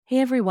Hey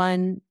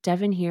everyone,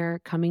 Devin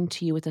here, coming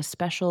to you with a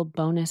special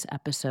bonus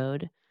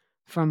episode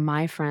from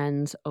my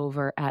friends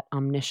over at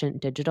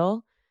Omniscient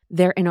Digital.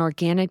 They're an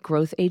organic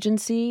growth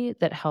agency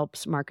that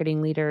helps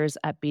marketing leaders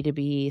at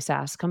B2B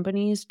SaaS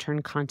companies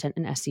turn content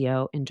and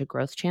SEO into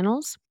growth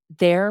channels.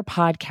 Their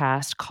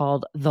podcast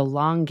called The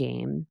Long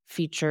Game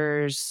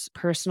features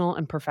personal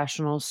and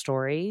professional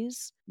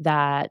stories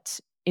that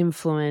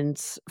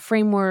influence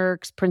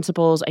frameworks,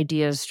 principles,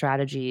 ideas,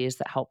 strategies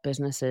that help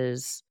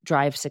businesses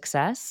drive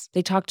success.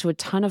 They talk to a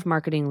ton of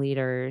marketing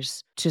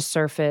leaders to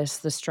surface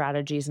the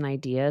strategies and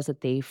ideas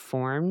that they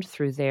formed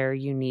through their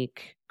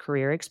unique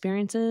career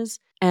experiences.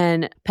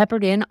 And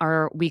peppered in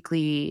are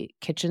weekly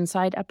kitchen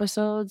side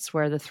episodes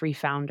where the three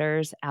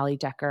founders, Ali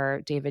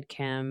Decker, David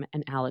Kim,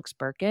 and Alex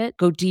Burkett,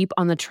 go deep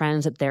on the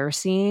trends that they're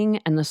seeing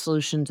and the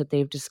solutions that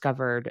they've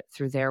discovered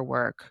through their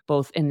work,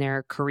 both in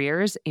their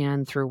careers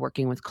and through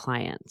working with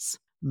clients.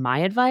 My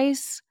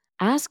advice?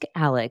 Ask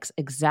Alex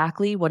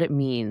exactly what it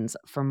means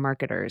for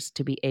marketers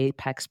to be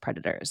apex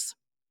predators.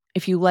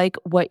 If you like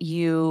what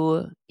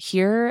you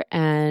hear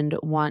and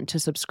want to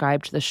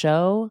subscribe to the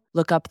show,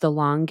 look up The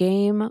Long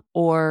Game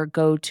or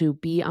go to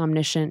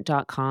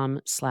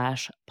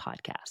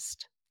beomniscient.com/podcast.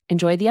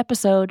 Enjoy the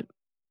episode.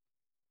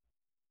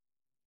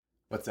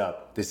 What's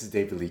up? This is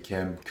David Lee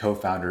Kim,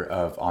 co-founder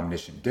of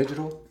Omniscient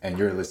Digital, and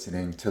you're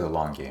listening to The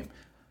Long Game.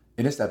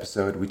 In this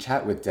episode, we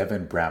chat with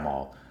Devin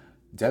Bramhall.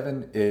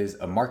 Devin is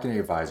a marketing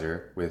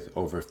advisor with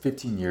over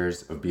 15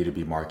 years of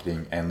B2B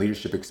marketing and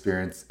leadership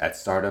experience at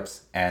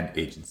startups and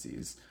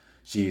agencies.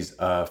 She's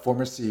a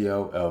former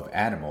CEO of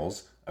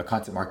Animals, a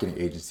content marketing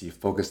agency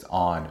focused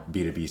on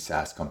B2B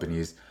SaaS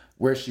companies,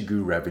 where she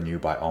grew revenue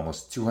by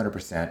almost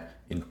 200%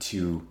 in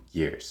 2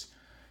 years.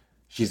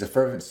 She's a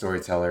fervent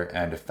storyteller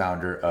and a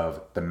founder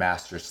of The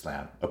Master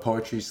Slam, a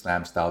poetry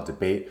slam style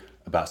debate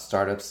about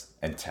startups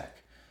and tech.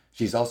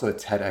 She's also a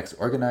TEDx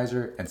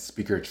organizer and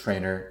speaker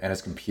trainer and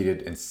has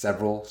competed in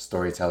several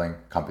storytelling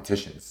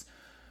competitions.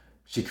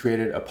 She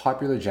created a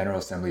popular General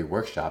Assembly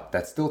workshop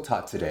that's still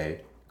taught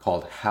today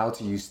called How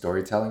to Use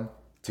Storytelling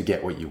to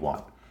Get What You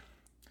Want.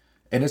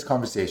 In this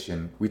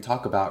conversation, we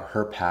talk about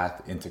her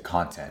path into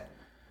content.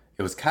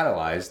 It was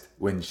catalyzed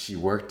when she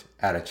worked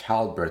at a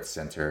childbirth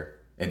center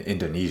in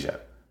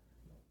Indonesia.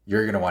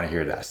 You're going to want to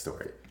hear that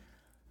story.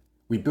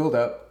 We build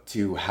up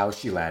to how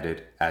she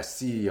landed as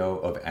CEO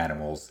of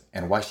Animals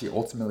and why she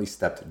ultimately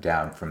stepped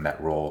down from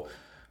that role.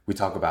 We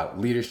talk about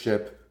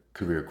leadership,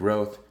 career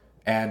growth,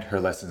 and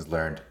her lessons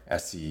learned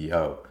as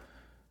CEO.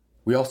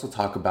 We also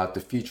talk about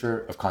the future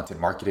of content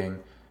marketing,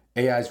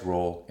 AI's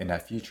role in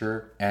that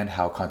future, and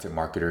how content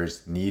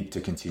marketers need to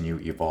continue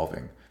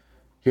evolving.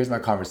 Here's my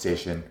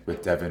conversation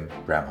with Devin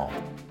Bramhall.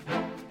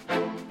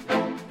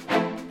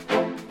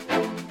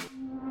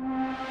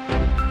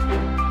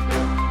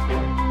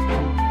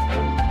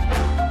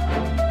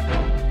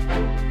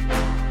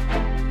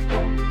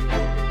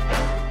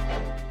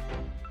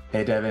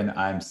 Hey, Devin,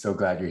 I'm so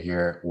glad you're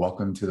here.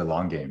 Welcome to The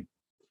Long Game.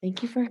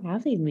 Thank you for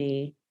having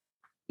me.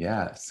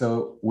 Yeah,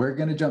 so we're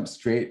going to jump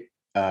straight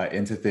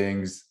into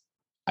things.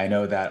 I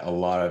know that a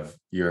lot of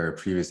your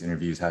previous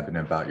interviews have been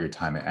about your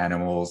time at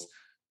Animals.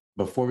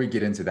 Before we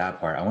get into that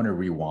part, I want to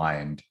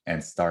rewind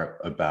and start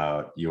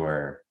about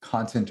your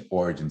content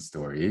origin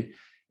story.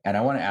 And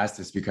I want to ask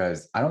this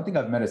because I don't think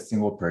I've met a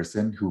single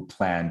person who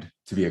planned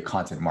to be a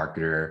content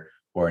marketer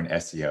or an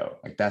SEO.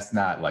 Like that's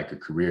not like a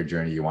career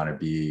journey you want to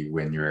be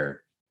when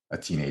you're a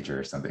teenager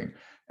or something.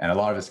 And a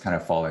lot of us kind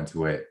of fall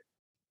into it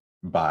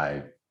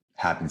by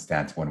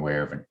happenstance one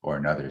way or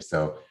another.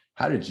 So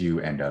how did you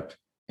end up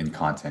in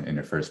content in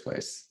the first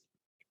place?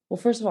 Well,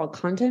 first of all,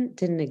 content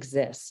didn't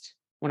exist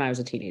when I was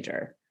a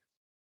teenager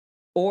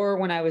or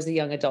when I was a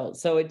young adult.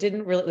 So it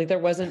didn't really, like, there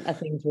wasn't a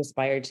thing to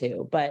aspire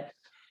to. But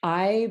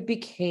I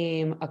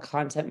became a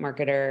content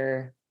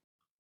marketer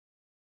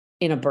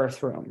in a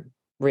birth room,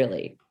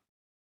 really.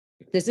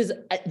 This is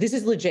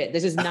legit.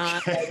 This is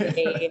not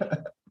like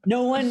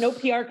no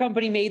PR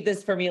company made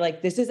this for me.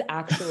 Like this is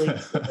actually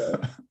true.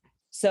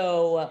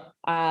 So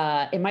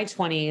in my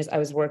 20s, I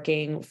was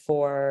working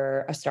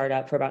for a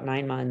startup for about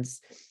 9 months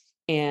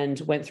and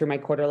went through my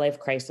quarter life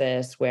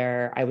crisis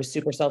where I was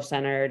super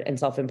self-centered and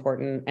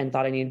self-important and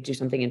thought I needed to do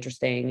something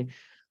interesting.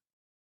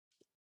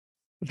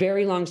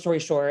 Very long story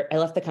short, I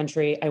left the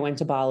country. I went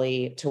to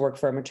Bali to work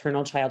for a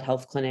maternal child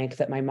health clinic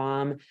that my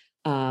mom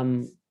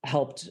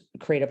helped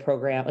create a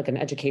program, like an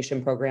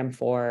education program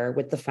for,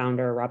 with the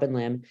founder, Robin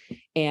Lim.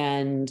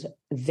 And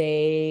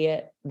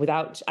I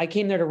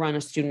came there to run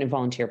a student and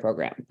volunteer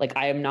program. Like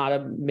I am not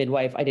a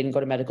midwife. I didn't go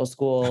to medical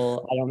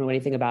school. I don't know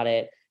anything about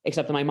it,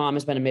 except that my mom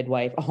has been a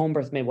midwife, a home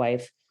birth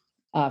midwife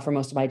for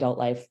most of my adult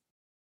life.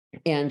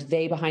 And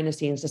they behind the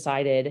scenes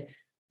decided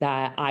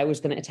that I was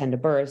going to attend a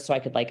birth so I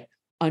could like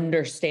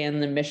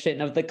understand the mission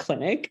of the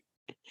clinic.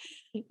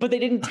 But they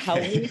didn't tell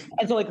me.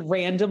 And so like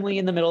randomly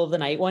in the middle of the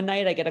night, one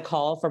night I get a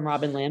call from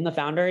Robin Lim, the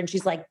founder, and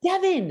she's like,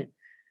 Devin,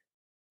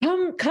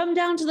 come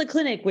down to the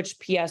clinic, which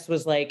PS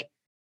was like,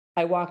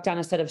 I walked down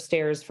a set of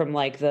stairs from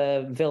like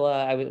the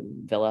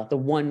the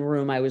one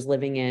room I was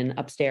living in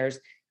upstairs,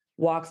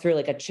 walked through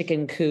like a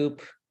chicken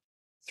coop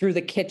through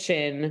the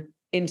kitchen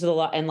into the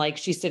and like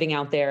she's sitting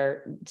out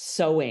there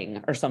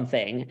sewing or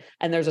something.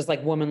 And there's this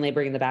like woman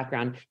laboring in the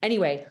background.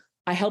 Anyway,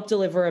 I helped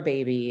deliver a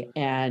baby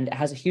and it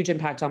has a huge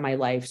impact on my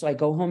life. So I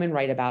go home and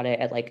write about it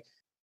at like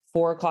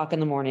 4 o'clock in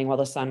the morning while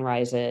the sun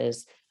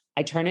rises.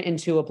 I turn it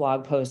into a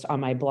blog post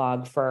on my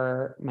blog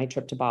for my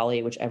trip to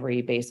Bali, which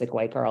every basic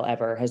white girl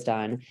ever has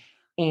done.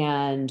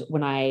 And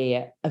when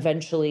I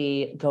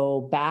eventually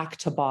go back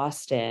to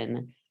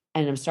Boston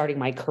and I'm starting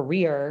my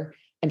career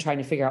and trying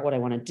to figure out what I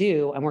want to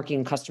do, I'm working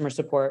in customer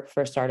support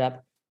for a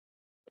startup.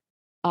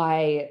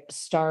 I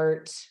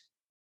start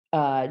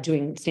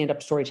doing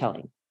stand-up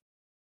storytelling.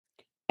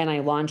 And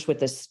I launch with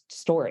this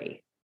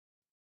story.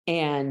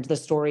 And the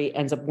story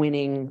ends up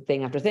winning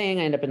thing after thing.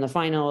 I end up in the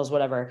finals,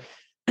 whatever.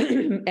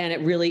 And it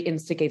really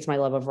instigates my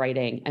love of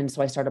writing. And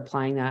so I start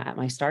applying that at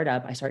my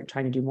startup. I start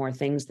trying to do more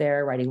things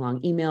there, writing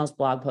long emails,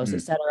 blog posts,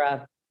 et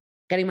cetera,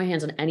 getting my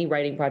hands on any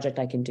writing project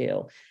I can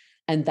do.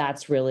 And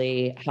that's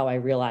really how I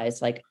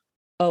realized like,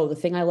 oh, the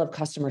thing I love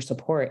customer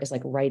support is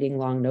like writing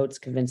long notes,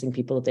 convincing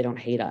people that they don't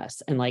hate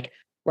us, and like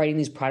writing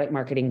these product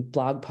marketing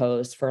blog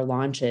posts for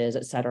launches,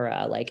 et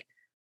cetera. Like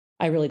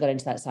I really got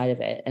into that side of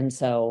it. And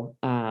so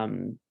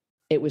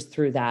it was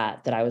through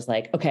that I was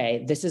like,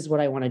 okay, this is what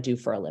I want to do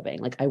for a living.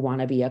 Like I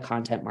want to be a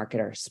content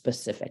marketer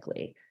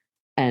specifically.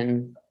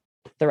 And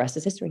the rest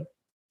is history.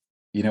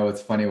 You know,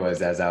 what's funny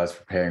was as I was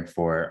preparing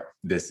for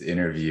this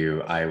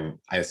interview,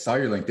 I saw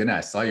your LinkedIn.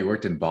 I saw you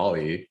worked in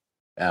Bali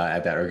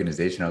at that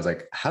organization. I was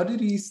like, how do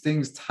these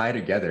things tie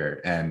together?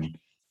 And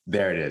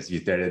there it is. You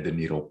threaded the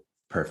needle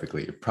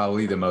perfectly.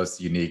 Probably the most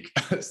unique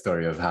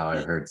story of how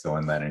I heard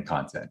someone land in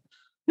content.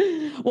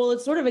 Well,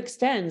 it sort of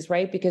extends,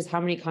 right? Because how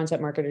many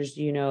content marketers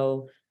do you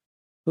know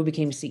who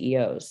became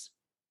CEOs?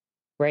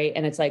 Right.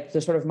 And it's like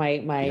the sort of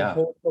my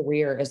whole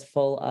career is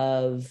full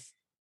of,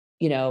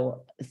 you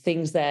know,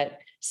 things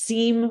that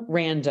seem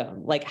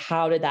random. Like,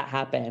 how did that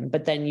happen?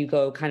 But then you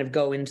go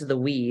into the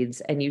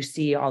weeds and you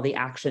see all the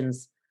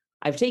actions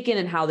I've taken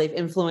and how they've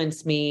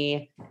influenced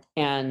me.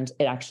 And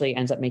it actually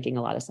ends up making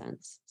a lot of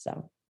sense.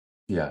 So,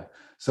 yeah.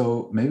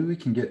 So maybe we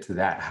can get to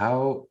that.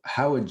 How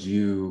would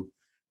you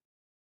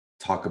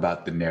talk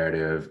about the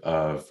narrative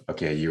of,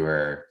 okay, you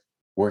were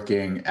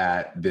working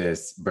at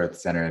this birth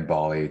center in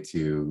Bali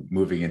to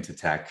moving into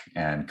tech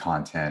and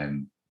content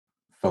and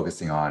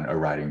focusing on a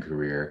writing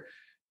career,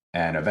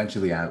 and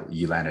eventually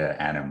you landed at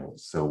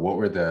Animalz. So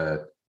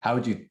how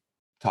would you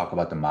talk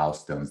about the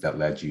milestones that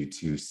led you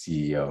to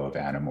CEO of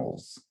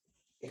Animalz?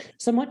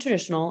 Somewhat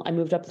traditional. I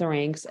moved up the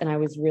ranks and I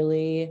was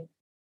really,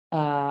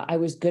 I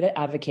was good at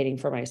advocating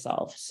for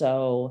myself.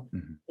 So,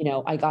 you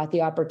know, I got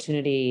the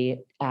opportunity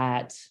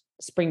at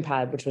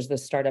SpringPad, which was the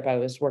startup I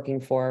was working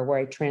for, where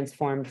I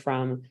transformed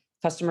from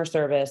customer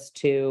service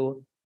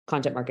to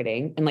content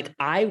marketing. And like,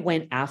 I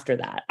went after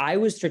that. I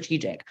was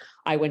strategic.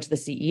 I went to the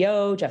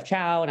CEO, Jeff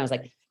Chow, and I was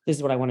like, this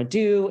is what I want to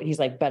do. And he's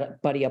like,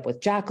 buddy up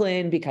with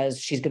Jacqueline because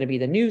she's going to be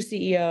the new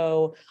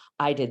CEO.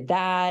 I did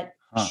that.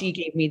 She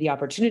gave me the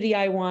opportunity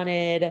I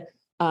wanted.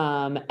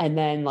 And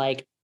then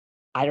like,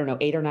 I don't know,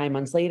 8 or 9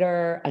 months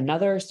later,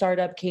 another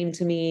startup came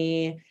to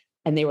me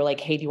and they were like,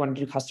 hey, do you want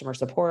to do customer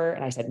support?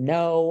 And I said,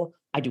 no,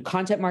 I do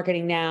content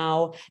marketing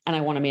now and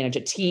I want to manage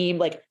a team.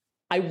 Like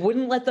I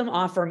wouldn't let them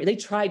offer me. They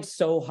tried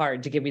so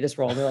hard to give me this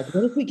role. They're like,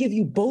 what if we give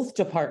you both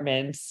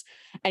departments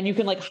and you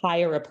can like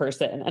hire a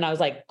person? And I was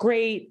like,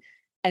 great.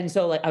 And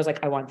so like, I was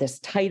like, I want this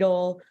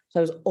title. So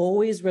I was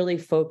always really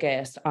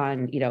focused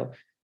on, you know,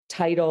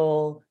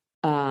 title,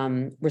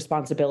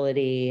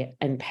 responsibility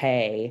and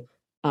pay.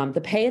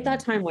 The pay at that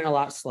time went a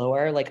lot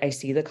slower. Like I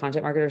see the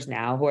content marketers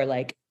now who are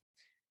like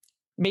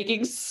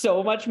making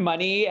so much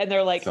money and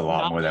they're like, it's a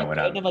lot more than what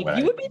I'm like,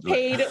 you would be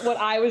paid what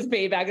I was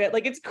paid back then.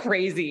 Like, it's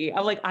crazy.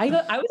 I'm like, I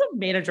was a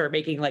manager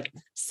making like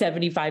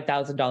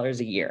 $75,000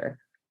 a year.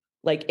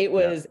 Like it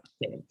was,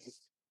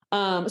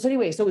 so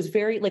anyway, so it was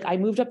very like, I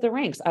moved up the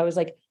ranks. I was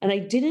like, and I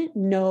didn't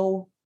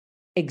know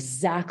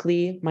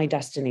exactly my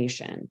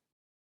destination.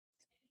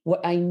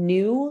 What I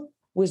knew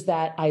was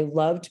that I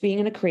loved being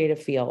in a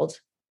creative field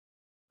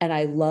and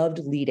I loved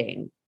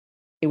leading.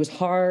 It was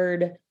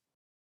hard.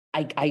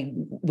 I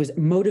was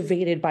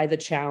motivated by the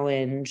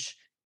challenge,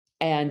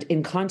 and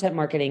in content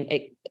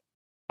marketing,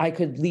 I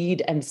could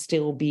lead and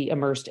still be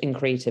immersed in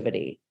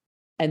creativity.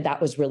 And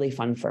that was really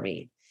fun for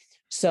me.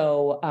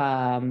 So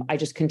I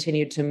just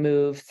continued to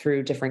move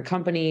through different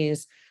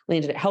companies,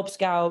 landed at Help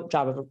Scout,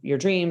 job of your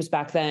dreams.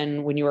 Back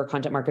then, when you were a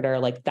content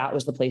marketer, like that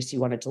was the place you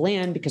wanted to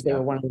land because they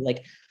were one of the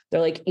like, they're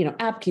like, you know,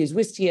 AppQues,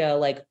 Wistia,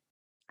 like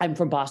I'm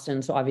from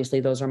Boston. So obviously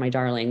those are my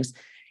darlings.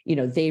 You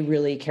know, they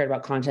really cared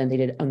about content. They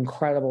did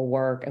incredible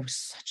work. It was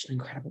such an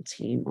incredible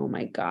team. Oh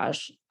my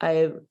gosh.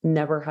 I've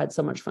never had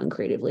so much fun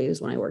creatively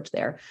as when I worked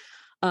there.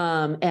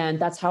 And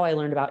that's how I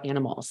learned about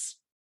Animalz.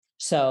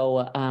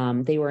 So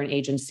they were an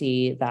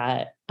agency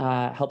that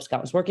Help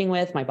Scout was working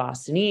with. My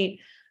boss, Sunit,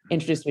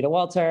 introduced me to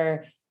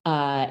Walter.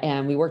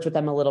 And we worked with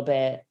them a little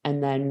bit.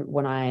 And then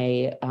when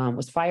I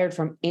was fired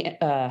from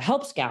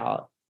Help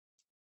Scout,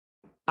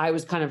 I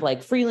was kind of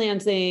like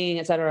freelancing,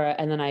 et cetera.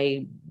 And then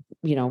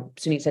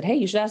Sunit said, hey,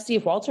 you should see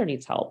if Walter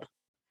needs help.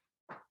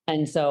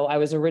 And so I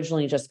was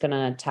originally just going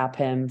to tap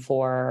him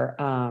for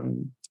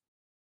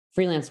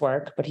freelance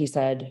work, but he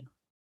said,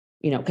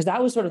 because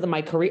that was sort of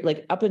my career,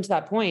 like up until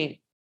that point,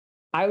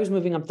 I was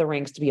moving up the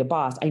ranks to be a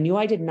boss. I knew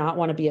I did not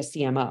want to be a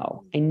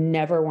CMO. I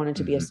never wanted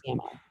to be a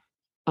CMO.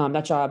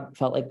 That job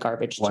felt like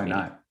garbage to me. Why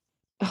not?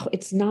 Oh,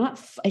 it's not,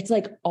 it's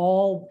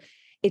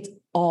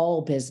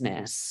all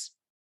business.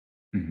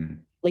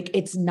 Like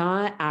it's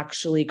not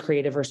actually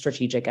creative or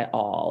strategic at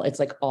all. It's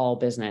like all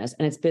business,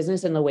 and it's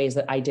business in the ways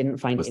that I didn't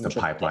find interesting. What's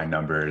the pipeline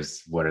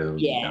numbers? What are the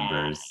lead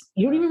numbers?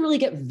 You don't even really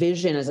get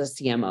vision as a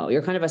CMO.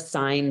 You're kind of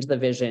assigned the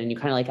vision. You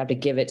kind of like have to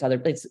give it to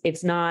other.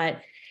 It's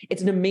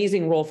an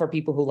amazing role for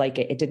people who like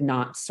it. It did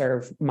not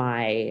serve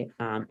my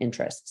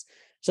interests.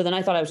 So then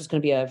I thought I was just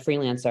going to be a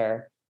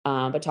freelancer,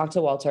 but talked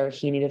to Walter.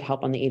 He needed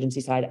help on the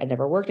agency side. I'd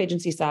never worked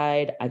agency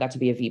side. I got to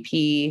be a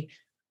VP.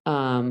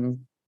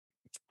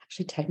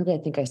 Actually, technically, I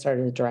think I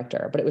started as a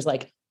director, but it was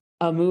like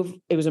a move.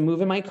 It was a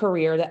move in my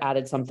career that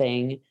added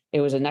something.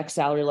 It was a next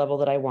salary level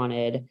that I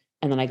wanted.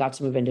 And then I got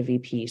to move into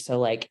VP.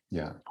 So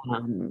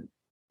and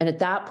at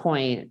that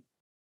point,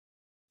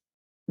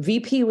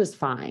 VP was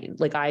fine.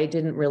 Like I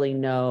didn't really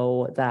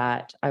know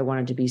that I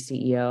wanted to be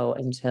CEO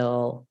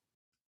until,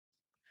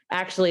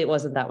 actually, it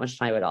wasn't that much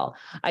time at all.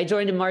 I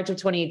joined in March of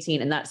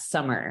 2018, and that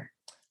summer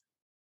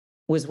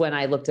was when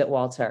I looked at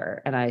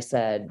Walter and I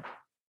said,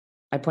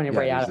 I pointed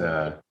right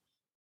out.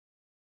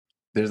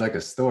 There's like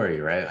a story,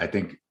 right? I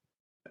think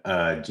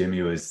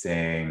Jimmy was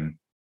saying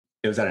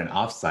it was at an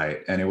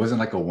offsite, and it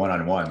wasn't like a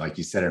one-on-one, like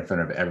you said in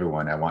front of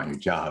everyone, I want your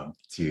job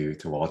to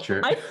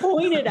Walter. I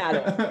pointed at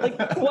it, like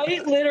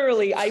quite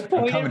literally. I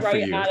pointed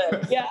right at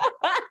it.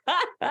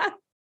 Yeah.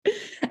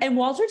 And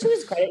Walter, to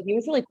his credit, he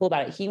was really cool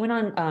about it. He went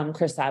on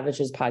Chris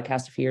Savage's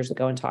podcast a few years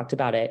ago and talked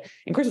about it.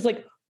 And Chris was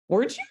like,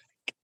 weren't you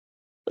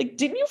like,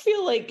 didn't you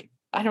feel like,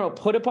 I don't know,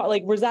 put upon,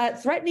 like, was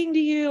that threatening to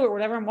you or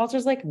whatever? And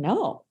Walter's like,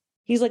 no.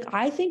 He's like,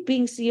 I think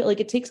being CEO,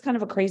 like it takes kind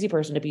of a crazy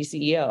person to be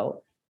CEO.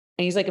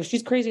 And he's like, if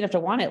she's crazy enough to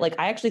want it, like,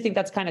 I actually think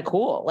that's kind of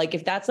cool. Like,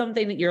 if that's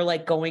something that you're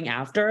like going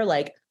after,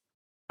 like,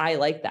 I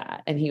like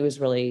that. And he was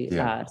really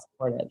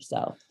supportive.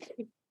 So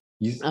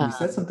you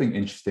said something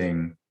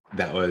interesting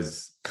that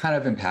was kind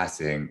of in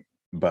passing,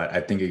 but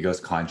I think it goes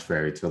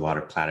contrary to a lot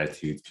of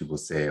platitudes. People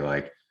say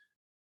like,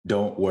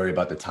 don't worry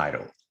about the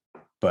title.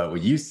 But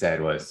what you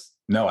said was,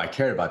 no, I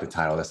cared about the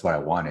title. That's what I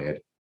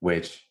wanted,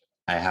 which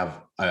I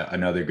have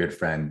another good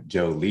friend,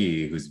 Joe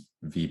Lee, who's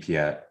VP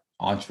at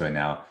Entra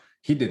now.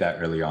 He did that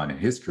early on in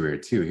his career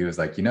too. He was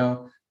like,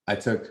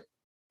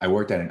 I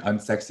worked at an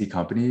unsexy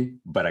company,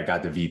 but I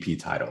got the VP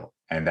title.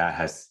 And that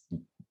has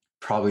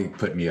probably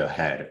put me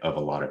ahead of a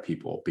lot of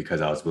people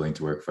because I was willing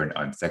to work for an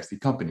unsexy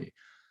company.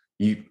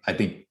 I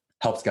think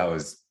Help Scout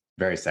was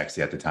very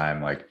sexy at the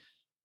time. Like,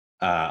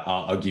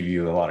 I'll give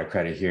you a lot of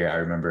credit here. I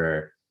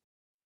remember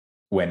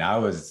when I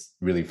was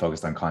really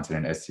focused on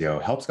content and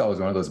SEO, Help Scout was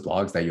one of those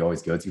blogs that you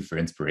always go to for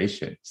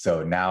inspiration.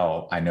 So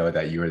now I know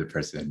that you were the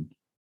person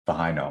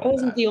behind all of that. I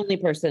wasn't the only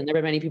person. There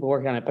were many people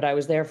working on it, but I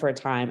was there for a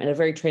time and a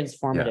very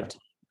transformative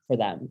time for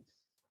them.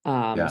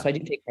 So I do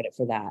take credit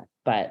for that.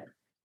 But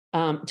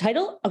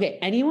title, okay,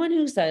 anyone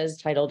who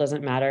says title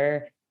doesn't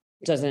matter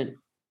doesn't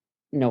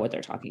know what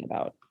they're talking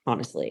about,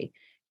 honestly.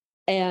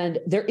 And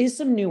there is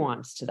some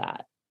nuance to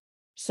that.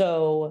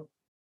 So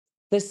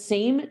the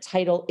same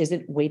title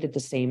isn't weighted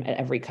the same at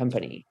every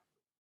company.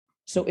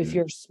 So if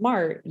you're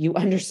smart, you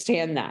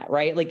understand that,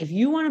 right? Like if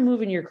you want to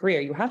move in your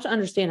career, you have to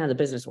understand how the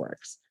business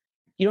works.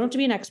 You don't have to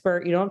be an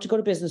expert. You don't have to go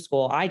to business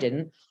school. I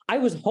didn't. I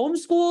was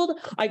homeschooled.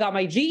 I got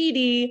my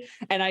GED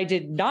and I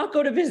did not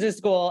go to business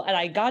school, and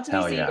I got to be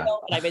CEO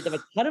and I made them a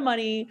ton of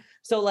money.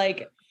 So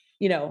like,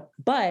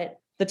 but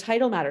the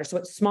title matters. So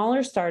at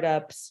smaller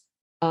startups,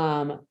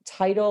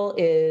 title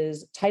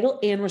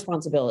and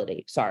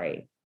responsibility.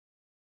 Sorry.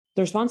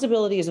 The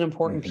responsibility is an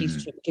important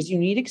piece too, because you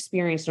need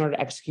experience in order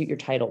to execute your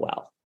title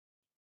well.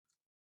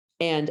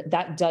 And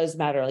that does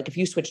matter. Like if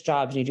you switch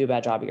jobs and you do a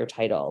bad job at your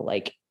title,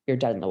 like you're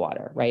dead in the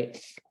water, right?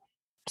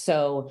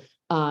 So,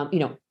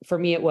 for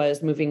me, it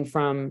was moving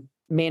from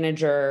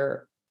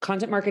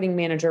content marketing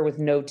manager with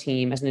no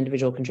team as an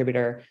individual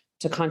contributor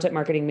to content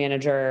marketing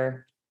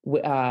manager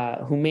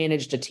who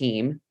managed a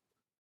team.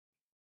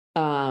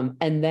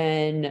 And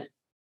then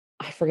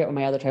I forget what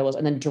my other title was.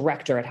 And then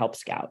director at Help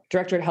Scout.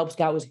 Director at Help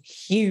Scout was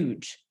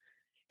huge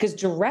because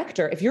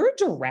if you're a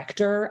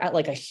director at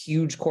like a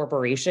huge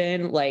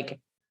corporation, like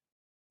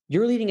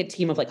you're leading a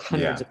team of like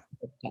hundreds of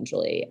people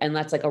potentially. And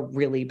that's like a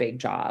really big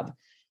job.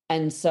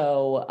 And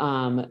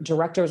so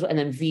directors and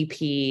then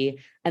VP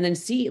and then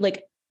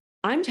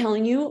I'm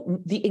telling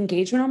you, the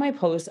engagement on my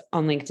posts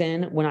on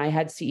LinkedIn when I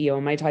had CEO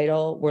in my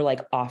title were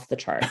like off the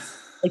charts.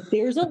 Like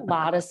there's a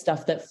lot of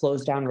stuff that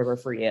flows downriver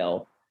for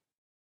you.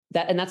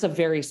 And that's a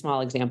very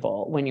small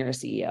example when you're a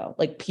CEO.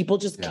 Like people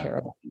just care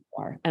about you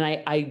more. And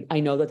I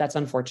know that that's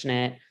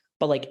unfortunate,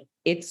 but like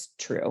it's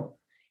true.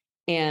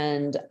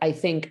 And I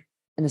think,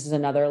 and this is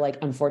another like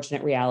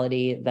unfortunate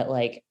reality that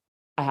like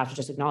I have to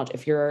just acknowledge,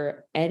 if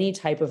you're any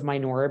type of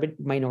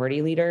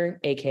minority leader,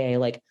 AKA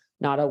like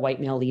not a white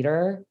male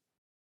leader,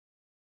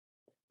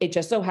 it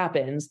just so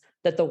happens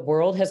that the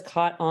world has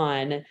caught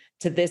on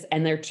to this,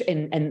 and they're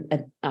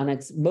and on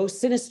its most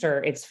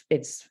sinister, it's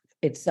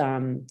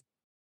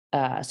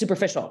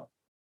superficial.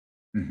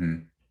 Mm-hmm.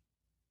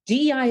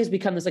 DEI has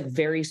become this like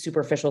very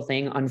superficial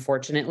thing,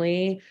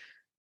 unfortunately,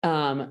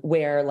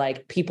 where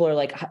like people are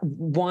like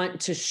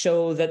want to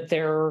show that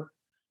they're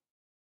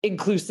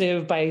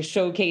inclusive by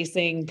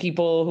showcasing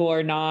people who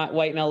are not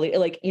white male,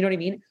 like, you know what I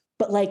mean?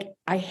 But like,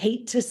 I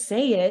hate to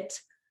say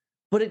it,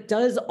 but it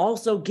does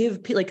also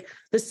give like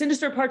the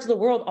sinister parts of the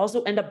world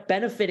also end up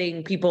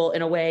benefiting people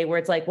in a way where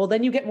it's like, well,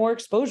 then you get more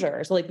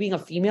exposure. So like being a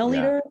female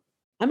Yeah. leader,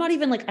 I'm not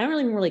even like, I don't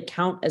even really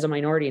count as a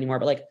minority anymore,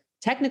 but like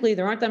technically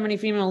there aren't that many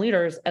female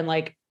leaders, and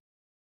like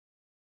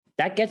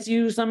that gets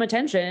you some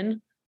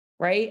attention,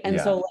 right? And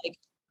Yeah. so like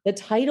the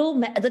title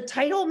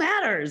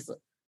matters.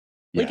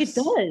 Like it Yes.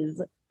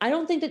 does. I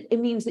don't think that it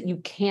means that you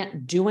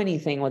can't do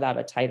anything without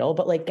a title,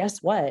 but like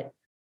guess what?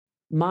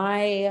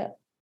 My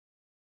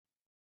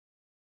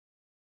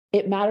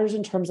It matters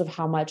in terms of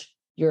how much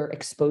you're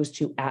exposed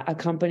to at a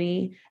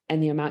company,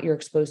 and the amount you're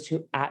exposed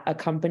to at a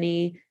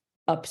company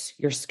ups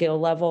your skill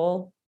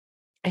level.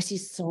 I see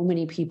so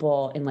many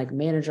people in like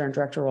manager and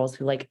director roles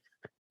who like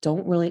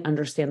don't really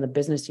understand the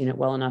business unit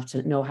well enough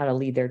to know how to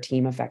lead their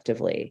team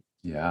effectively.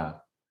 Yeah.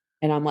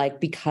 And I'm like,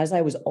 because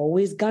I was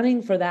always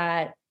gunning for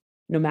that,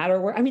 no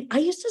matter where. I mean, I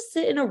used to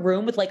sit in a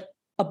room with like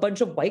a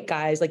bunch of white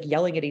guys like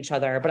yelling at each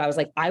other, but I was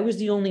like, I was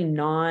the only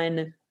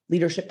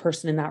non-leadership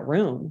person in that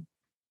room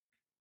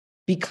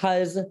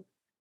because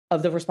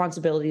of the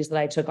responsibilities that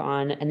I took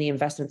on and the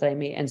investment that I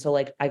made. And so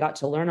like I got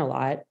to learn a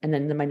lot. And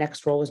then my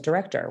next role was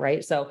director,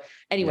 right? So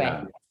anyway,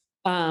 Yeah.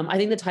 I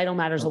think the title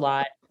matters a Oh,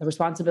 lot, the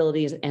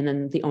responsibilities, and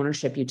then the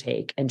ownership you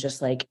take. And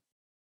just like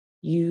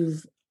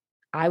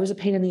I was a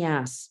pain in the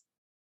ass.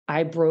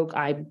 I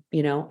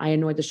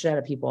annoyed the shit out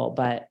of people,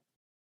 but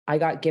I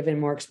got given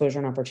more exposure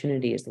and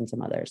opportunities than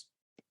some others.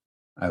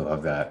 I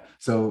love that.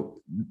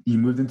 So you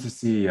moved into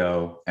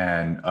CEO,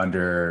 and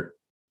under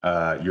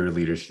your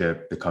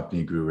leadership, the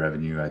company grew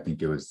revenue. I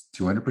think it was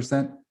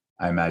 200%.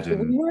 I We imagine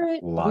were we were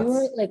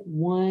lots. at like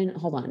one,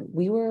 hold on.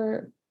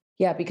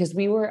 Yeah, because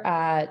we were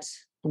at,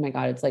 oh my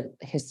God, it's like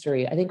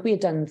history. I think we had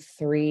done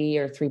 3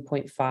 or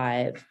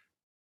 3.5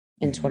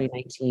 in Mhm.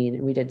 2019,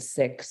 and we did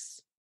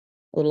 6,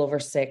 a little over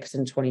 6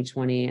 in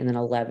 2020, and then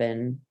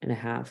 11 and a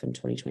half in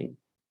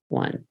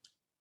 2021.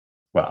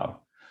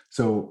 Wow.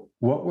 So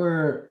what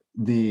were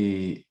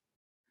the,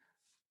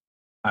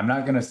 I'm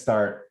not going to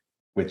start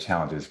with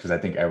challenges because I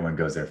think everyone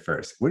goes there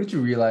first. What did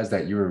you realize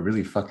that you were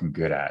really fucking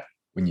good at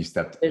when you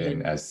stepped in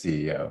Vision, as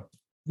CEO? Hmm.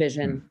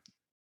 vision.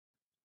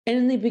 And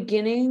in the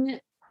beginning,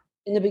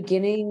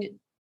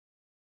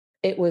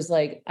 it was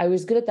like I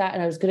was good at that,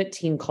 and I was good at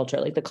team culture.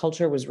 Like the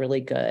culture was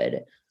really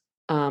good.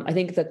 I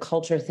think the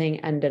culture thing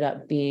ended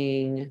up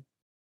being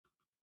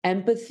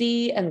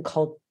empathy, and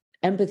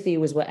empathy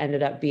was what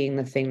ended up being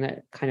the thing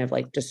that kind of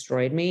like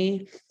destroyed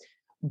me.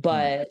 Hmm.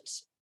 But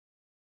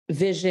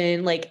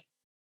vision, like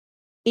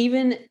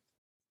even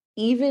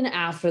even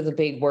after the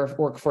big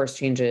workforce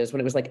changes, when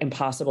it was like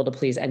impossible to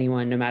please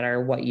anyone, no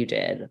matter what you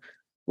did,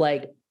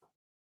 like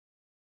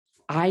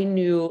I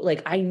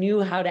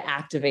knew how to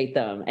activate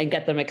them and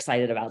get them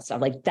excited about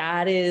stuff. Like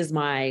that is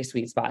my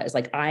sweet spot. Is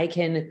like I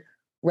can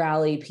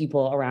rally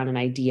people around an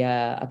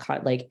idea,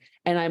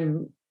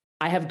 and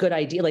I have good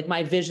idea. Like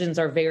my visions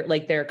are very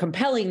like they're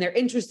compelling, they're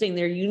interesting,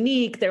 they're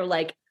unique, they're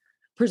like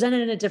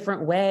presented in a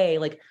different way.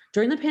 Like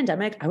during the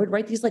pandemic, I would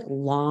write these like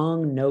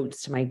long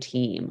notes to my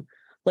team.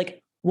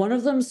 Like one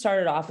of them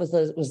started off with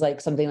was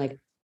like something like,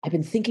 I've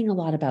been thinking a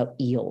lot about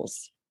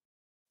eels,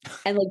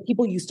 and like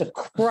people used to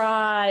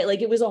cry,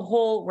 like it was a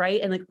whole,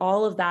 right, and like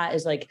all of that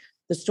is like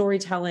the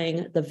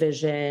storytelling, the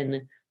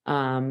vision,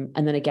 and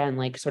then again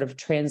like sort of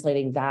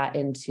translating that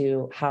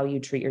into how you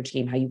treat your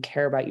team, how you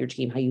care about your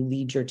team, how you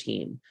lead your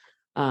team.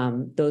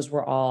 Those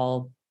were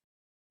all.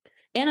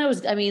 And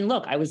I mean,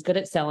 look, I was good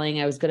at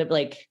selling, I was good at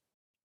like,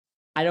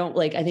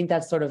 I think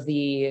that's sort of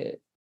the,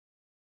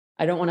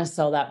 I don't want to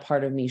sell that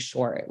part of me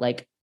short.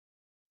 Like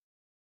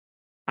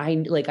I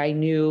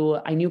knew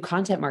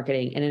content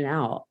marketing in and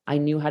out. I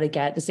knew how to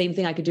get the same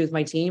thing I could do with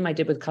my team, I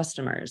did with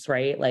customers,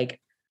 right? Like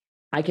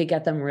I could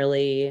get them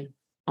really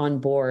on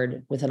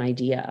board with an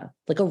idea,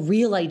 like a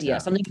real idea, Yeah.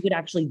 something you could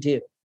actually do,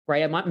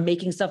 right? I'm not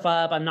making stuff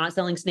up. I'm not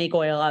selling snake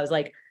oil. I was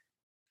like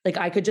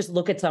I could just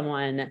look at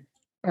someone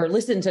or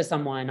listen to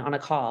someone on a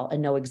call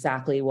and know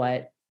exactly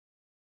what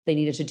they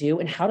needed to do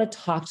and how to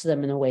talk to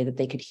them in a way that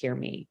they could hear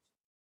me.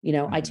 I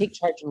Mhm. take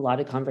charge in a lot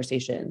of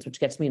conversations, which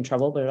gets me in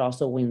trouble, but it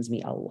also wins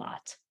me a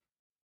lot.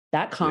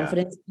 That Yeah.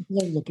 confidence,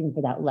 people are looking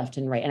for that left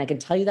and right. And I can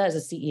tell you that as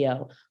a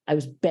CEO, I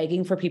was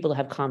begging for people to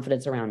have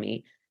confidence around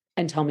me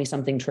and tell me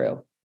something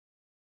true.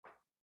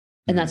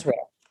 And that's Mhm.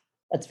 rare.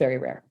 That's very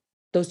rare.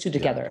 Those two Yeah.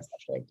 together,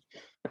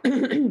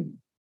 especially.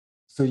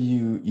 So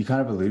you kind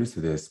of alluded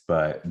to this,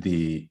 but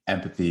the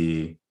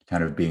empathy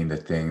kind of being the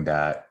thing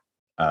that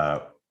uh,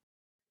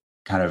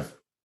 kind of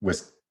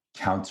was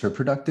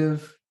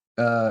counterproductive,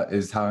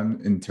 is how I'm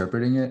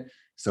interpreting it.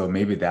 So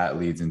maybe that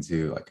leads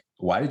into like,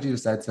 why did you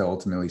decide to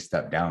ultimately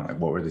step down? Like,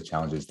 what were the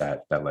challenges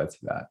that led to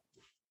that?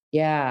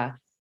 Yeah.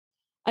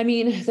 I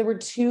mean,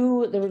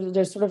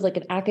 there's sort of like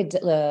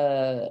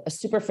a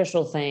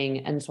superficial thing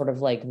and sort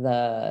of like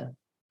the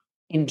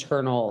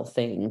internal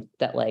thing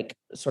that like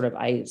sort of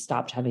I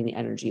stopped having the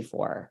energy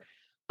for.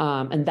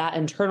 And that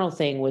internal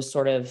thing was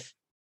sort of,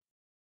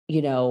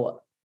 you know,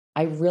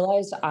 I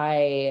realized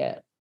I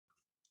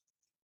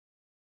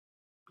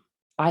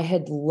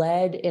had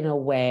led in a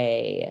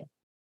way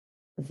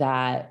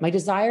that my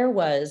desire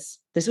was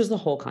this was the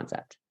whole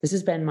concept. This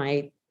has been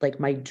my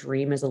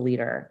dream as a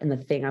leader and the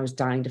thing I was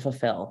dying to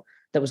fulfill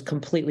that was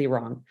completely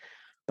wrong.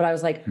 But I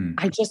was like, Hmm.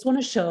 I just want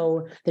to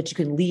show that you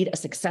can lead a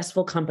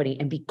successful company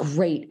and be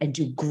great and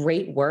do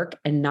great work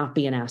and not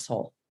be an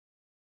asshole.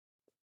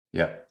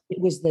 Yeah. It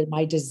was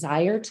my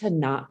desire to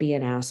not be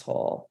an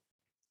asshole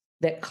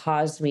that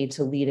caused me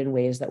to lead in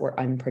ways that were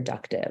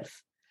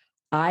unproductive.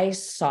 I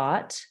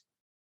sought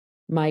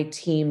my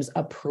team's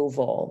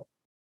approval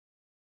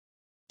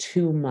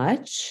too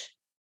much,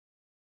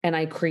 and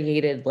I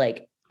created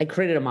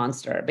a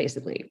monster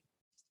basically.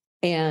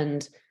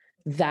 And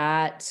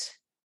that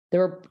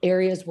there were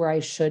areas where I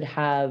should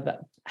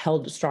have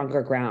held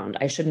stronger ground.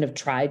 I shouldn't have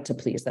tried to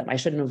please them. I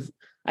should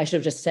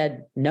have just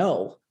said,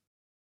 no,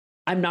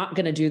 I'm not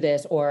going to do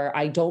this. Or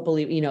I don't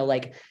believe,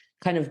 like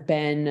kind of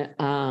been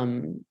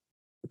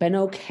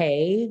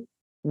okay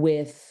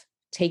with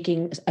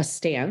taking a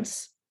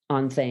stance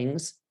on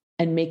things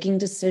and making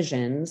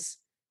decisions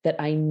that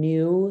I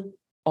knew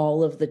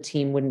all of the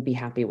team wouldn't be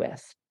happy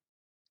with.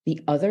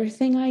 The other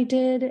thing I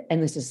did,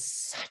 and this is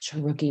such a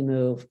rookie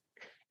move,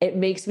 it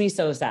makes me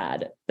so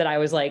sad that I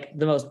was like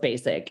the most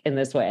basic in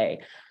this way.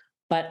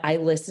 But I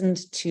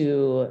listened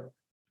too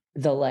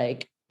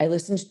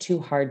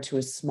hard to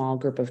a small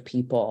group of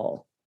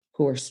people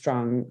who are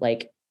strong,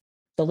 like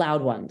the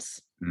loud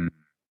ones. Mm.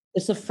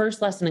 It's the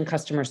first lesson in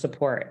customer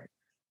support.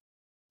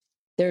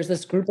 There's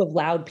this group of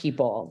loud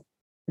people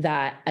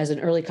that, as an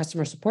early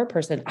customer support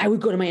person, I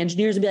would go to my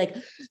engineers and be like,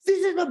 this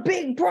is a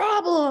big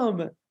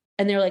problem.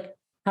 And they're like,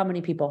 how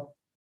many people?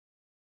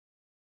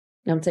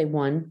 I would say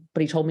one,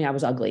 but he told me I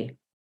was ugly.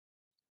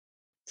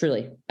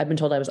 Truly, I've been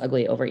told I was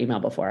ugly over email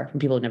before from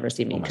people who never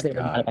see me Oh because my they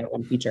were mad God. about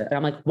one feature. And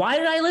I'm like, why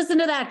did I listen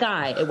to that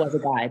guy? It was a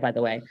guy, by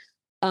the way.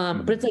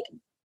 But it's like,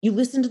 you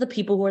listen to the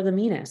people who are the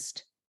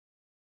meanest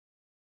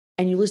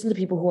and you listen to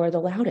people who are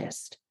the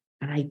loudest.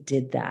 And I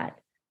did that.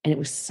 And it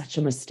was such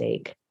a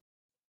mistake.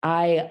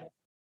 There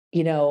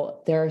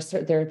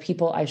are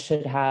people I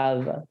should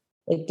have,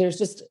 like, there's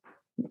just,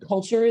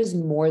 culture is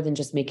more than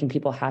just making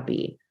people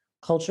happy.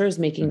 Culture is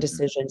making Mhm.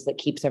 decisions that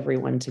keeps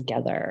everyone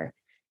together.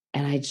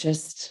 And I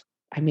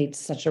made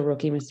such a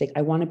rookie mistake.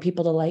 I wanted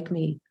people to like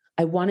me.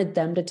 I wanted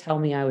them to tell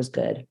me I was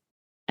good.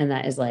 And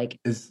that is like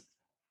Is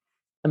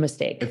a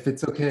mistake. if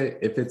it's okay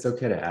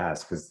to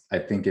ask, because I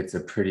think it's a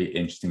pretty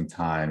interesting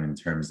time in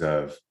terms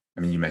of,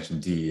 I mean, you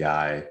mentioned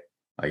DEI,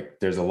 like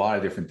there's a lot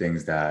of different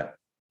things that,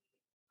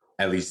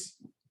 at least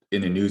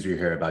in the news, we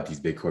hear about these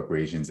big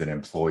corporations and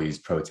employees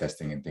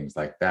protesting and things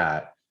like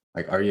that.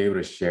 Like, are you able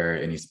to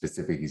share any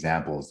specific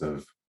examples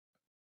of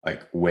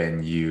like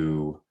when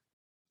you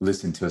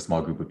listened to a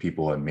small group of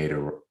people and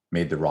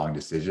made the wrong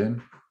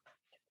decision?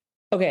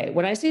 Okay.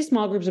 When I say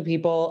small groups of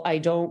people, I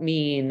don't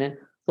mean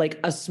like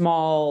a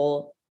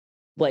small,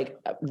 like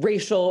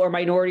racial or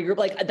minority group.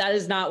 Like that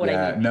is not what I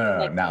Yeah, mean. no, no,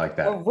 Like no, not like a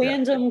that. Yeah,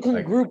 random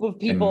like group of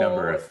a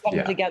number people of, come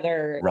yeah,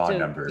 together raw to because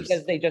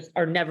numbers. they just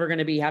are never going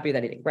to be happy with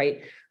anything,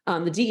 right?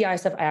 The DEI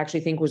stuff I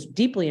actually think was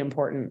deeply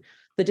important.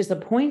 The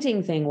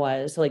disappointing thing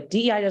was, so like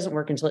DEI doesn't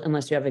work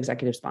unless you have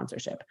executive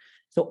sponsorship.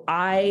 So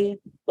I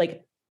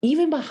like,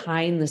 even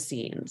behind the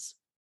scenes,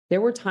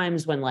 there were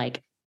times when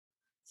like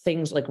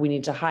things like we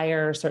need to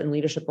hire certain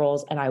leadership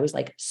roles, and I was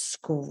like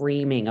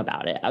screaming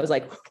about it. I was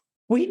like,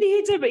 we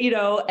need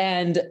to,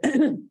 and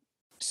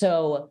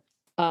so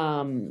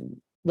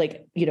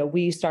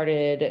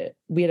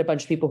we had a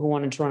bunch of people who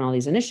wanted to run all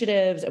these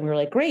initiatives, and we were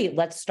like, great,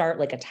 let's start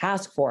like a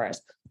task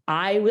force.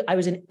 I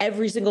was in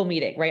every single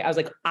meeting, right? I was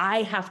like,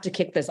 I have to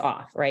kick this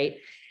off, right?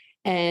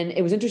 And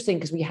it was interesting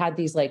because we had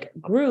these like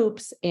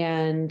groups,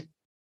 and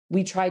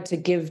we tried to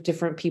give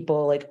different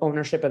people like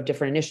ownership of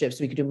different initiatives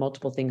so we could do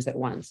multiple things at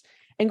once.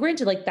 And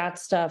granted, like that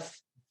stuff,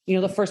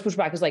 the first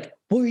pushback was like,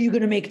 well, are you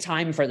going to make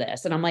time for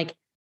this? And I'm like,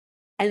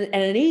 and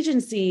an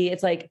agency,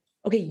 it's like,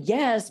 okay,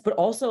 yes, but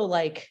also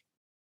like,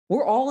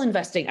 we're all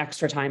investing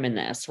extra time in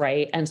this,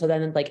 right? And so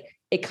then like,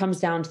 it comes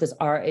down to this,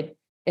 it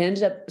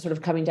ended up sort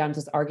of coming down to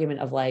this argument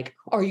of like,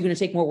 are you going to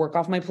take more work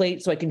off my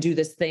plate so I can do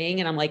this thing?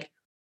 And I'm like,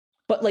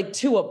 but like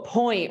to a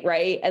point,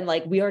 right? And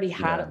like we already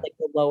had Yeah. like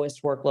the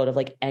lowest workload of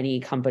like any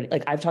company.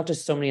 Like I've talked to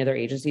so many other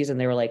agencies and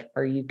they were like,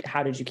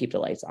 how did you keep the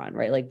lights on?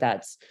 Right. Like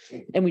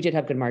and we did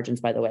have good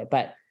margins, by the way.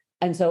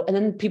 And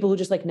then people who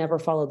just like never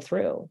followed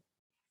through.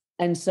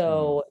 And Mm.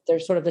 so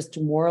there's sort of this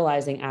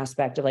demoralizing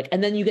aspect of like,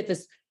 and then you get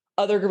this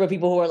other group of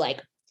people who are like,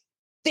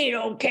 they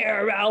don't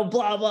care about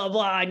blah, blah,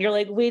 blah. And you're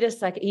like, wait a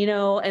second,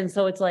 And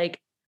so it's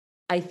like,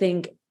 I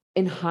think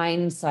in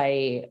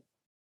hindsight,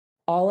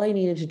 all I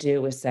needed to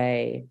do was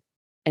say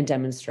and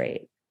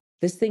demonstrate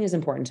this thing is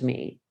important to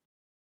me.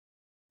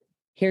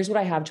 Here's what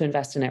I have to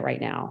invest in it right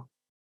now.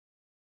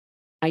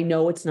 I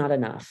know it's not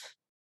enough.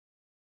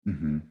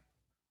 Mm-hmm.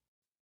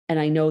 And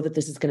I know that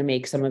this is going to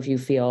make some of you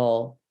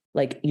feel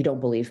like you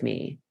don't believe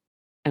me.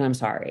 And I'm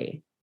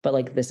sorry, but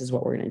like, this is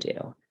what we're going to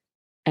do.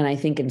 And I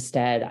think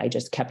instead I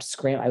just kept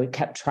I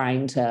kept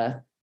trying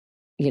to,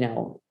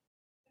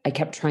 I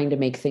kept trying to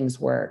make things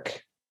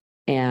work.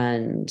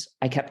 And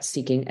I kept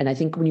seeking. And I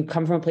think when you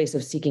come from a place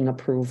of seeking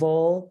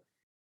approval,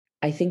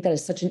 I think that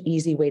is such an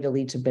easy way to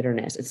lead to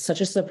bitterness. It's such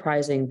a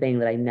surprising thing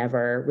that I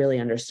never really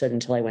understood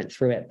until I went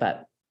through it.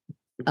 But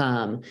That's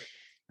so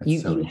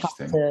you have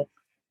interesting. to,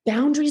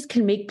 boundaries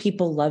can make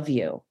people love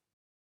you.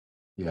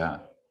 Yeah.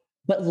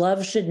 But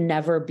love should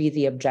never be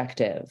the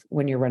objective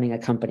when you're running a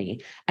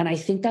company. And I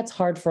think that's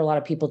hard for a lot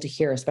of people to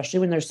hear, especially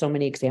when there's so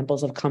many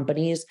examples of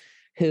companies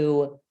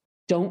who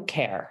don't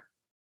care.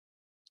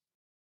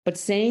 But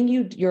saying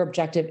your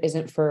objective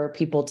isn't for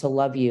people to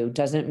love you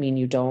doesn't mean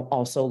you don't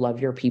also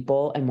love your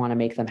people and want to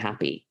make them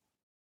happy.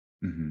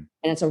 Mm-hmm.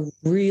 And it's a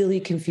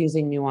really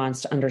confusing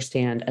nuance to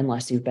understand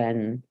unless you've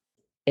been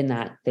in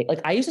that thing.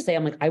 Like I used to say,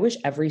 I'm like, I wish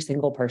every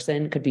single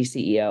person could be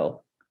CEO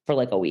for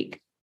like a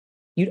week.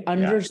 You'd Yeah.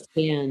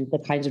 understand the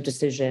kinds of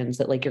decisions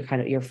that like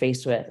you're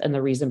faced with and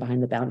the reason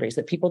behind the boundaries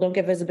that people don't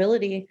get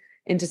visibility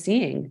into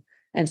seeing.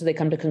 And so they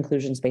come to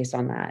conclusions based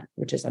on that,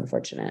 which is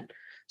unfortunate.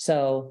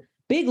 So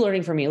big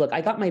learning for me. Look, I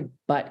got my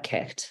butt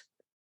kicked.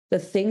 The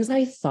things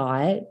I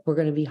thought were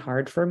going to be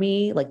hard for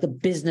me, like the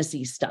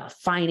businessy stuff,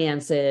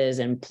 finances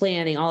and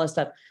planning, all this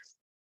stuff,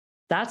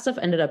 that stuff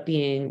ended up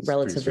being It's pretty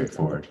relatively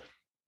straightforward. simple.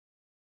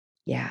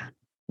 Yeah.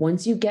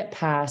 Once you get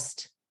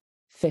past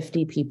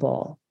 50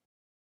 people,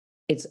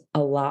 it's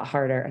a lot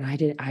harder.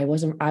 And I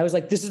was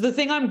like, this is the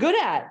thing I'm good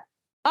at.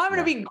 I'm going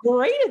to be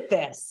great at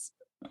this.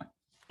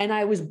 And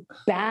I was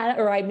bad,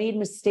 or I made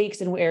mistakes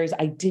in areas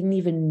I didn't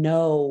even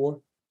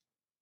know,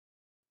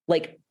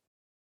 like,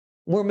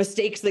 were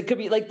mistakes that could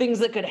be like things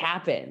that could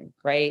happen.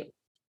 Right.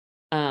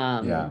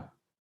 Yeah.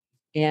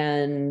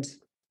 And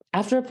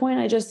after a point,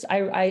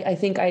 I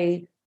think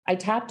I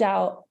tapped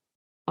out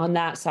on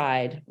that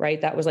side. Right.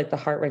 That was like the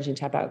heart-wrenching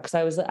tap out.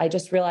 Cause I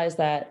just realized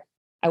that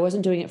I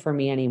wasn't doing it for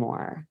me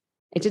anymore.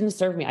 It didn't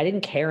serve me. I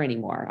didn't care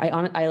anymore.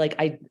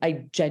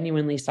 I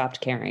genuinely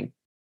stopped caring.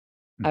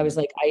 Mm-hmm. I was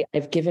like,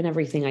 I've given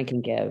everything I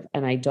can give,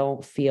 and I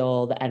don't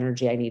feel the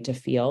energy I need to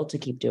feel to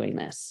keep doing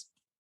this.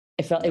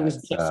 It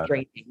was just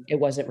draining. It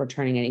wasn't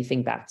returning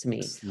anything back to me.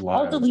 It's a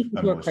lot Also of leading to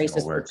a emotional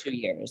crisis work. for 2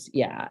 years.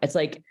 Yeah. It's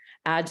like,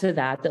 add to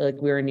that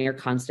like we were near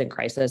constant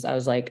crisis. I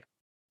was like,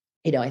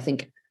 I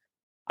think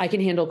I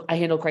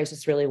handle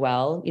crisis really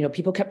well.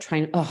 People kept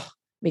trying,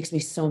 makes me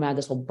so mad,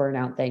 this whole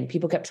burnout thing.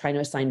 People kept trying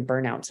to assign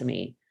burnout to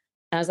me.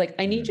 And I was like,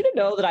 I need you to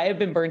know that I have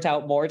been burnt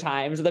out more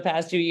times in the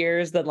past 2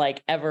 years than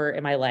like ever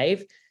in my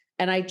life.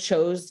 And I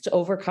chose to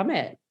overcome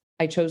it.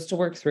 I chose to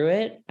work through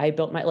it. I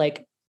built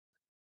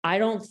I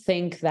don't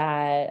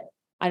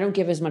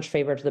give as much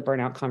favor to the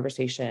burnout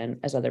conversation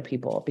as other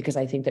people, because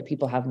I think that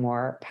people have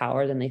more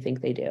power than they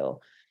think they do.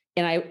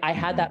 And I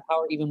had that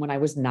power even when I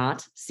was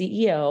not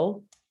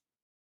CEO.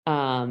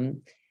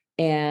 And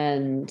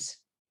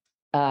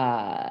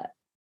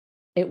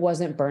it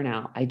wasn't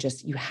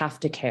burnout. You have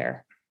to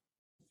care.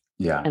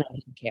 Yeah. And I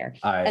didn't care.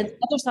 And the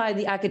other side,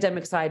 the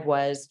academic side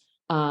was,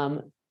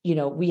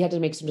 we had to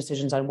make some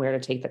decisions on where to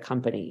take the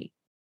company.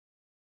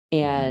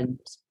 And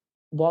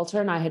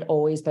Walter and I had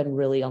always been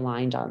really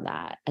aligned on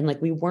that. And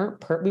like, we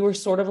were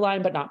sort of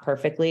aligned, but not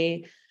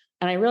perfectly.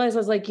 And I realized I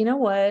was like, you know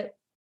what?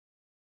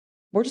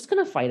 We're just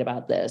going to fight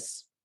about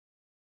this.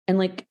 And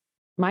like,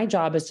 my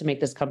job is to make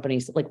this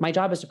company, like my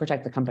job is to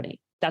protect the company.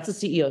 That's the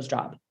CEO's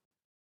job.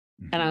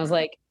 And I was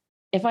like,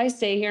 if I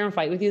stay here and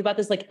fight with you about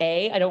this, like,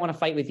 A, I don't want to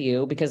fight with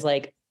you because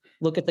like,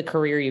 look at the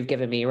career you've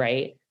given me.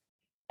 Right.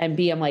 And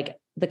B, I'm like,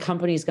 the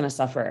company's going to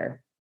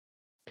suffer.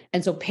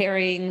 And so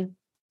pairing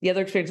the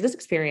other experience with this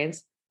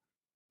experience,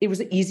 it was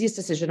the easiest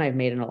decision I've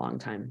made in a long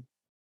time.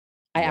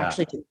 I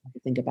actually didn't have to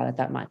think about it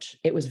that much.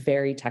 It was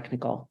very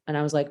technical. And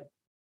I was like,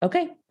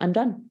 okay, I'm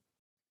done.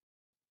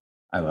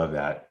 I love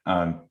that.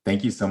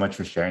 Thank you so much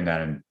for sharing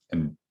that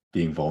and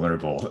being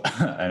vulnerable.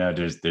 I know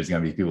there's going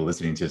to be people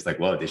listening to us like,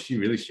 whoa, did she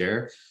really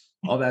share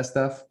all that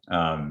stuff?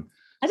 I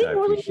think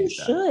more leaders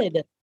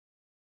should.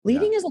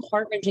 Leading is a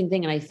heart-wrenching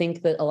thing. And I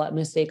think that a lot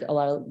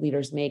of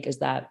leaders make is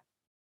that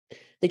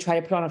they try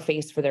to put on a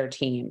face for their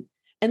team.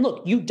 And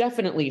look, you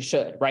definitely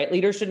should, right?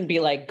 Leaders shouldn't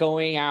be like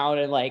going out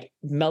and like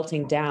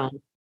melting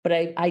down. But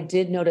I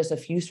did notice a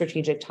few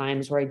strategic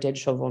times where I did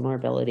show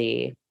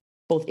vulnerability,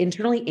 both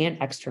internally and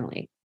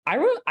externally. I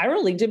wrote a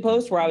LinkedIn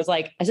post where I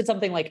said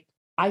something like,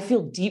 I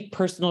feel deep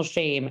personal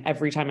shame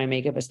every time I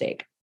make a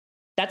mistake.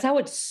 That's how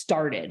it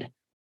started.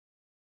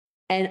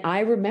 And I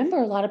remember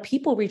a lot of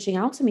people reaching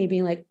out to me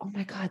being like, oh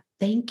my God,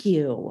 thank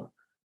you.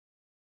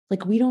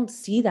 Like, we don't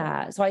see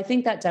that. So I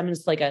think that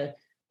demonstrating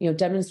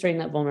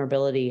that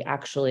vulnerability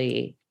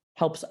actually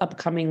helps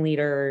upcoming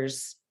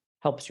leaders,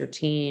 helps your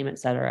team, et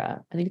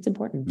cetera. I think it's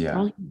important.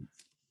 Yeah.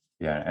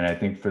 Yeah. And I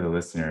think for the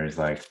listeners,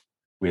 like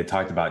we had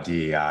talked about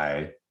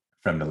DEI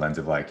from the lens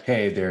of like,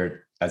 hey,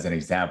 they're as an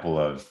example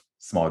of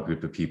small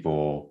group of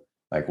people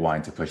like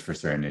wanting to push for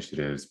certain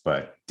initiatives,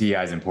 but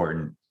DEI is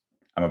important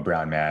I'm a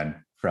brown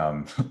man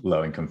from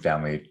low income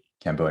family,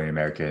 Cambodian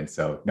American,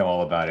 so know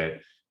all about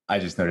it. I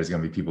just know there's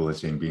going to be people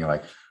listening being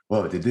like,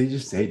 whoa, did they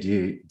just say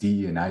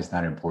DE&I is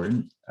not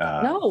important?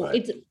 No, But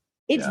it's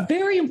yeah.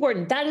 very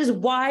important. That is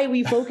why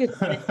we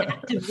focused on it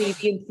actively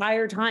the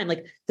entire time.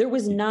 Like there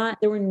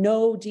were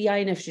no DI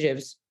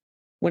initiatives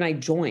when I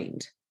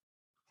joined.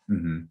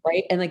 Mhm.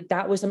 Right. And like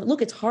that was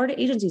look, it's hard at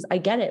agencies. I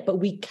get it, but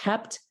we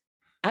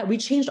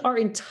changed our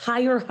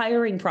entire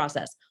hiring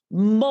process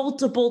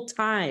multiple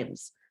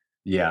times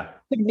Yeah.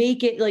 to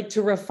make it like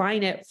to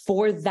refine it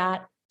for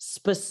that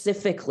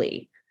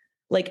specifically.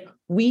 Like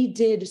we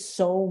did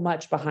so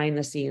much behind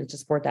the scenes to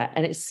support that.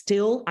 And it's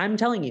still, I'm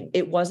telling you,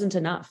 it wasn't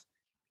enough.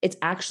 It's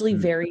actually Mm.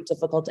 very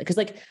difficult because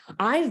like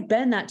I've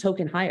been that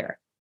token hire.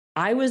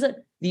 I was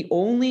the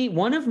only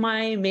one of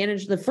my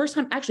managers, the first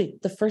time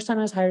I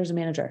was hired as a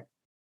manager,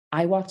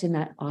 I walked in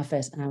that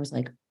office and I was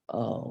like,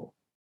 oh,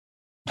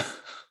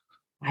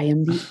 I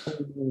am the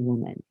only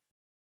woman.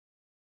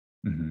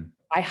 Mhm.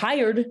 I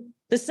hired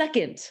the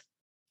second,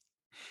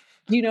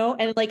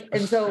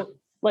 and so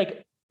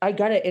like, I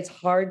got it. It's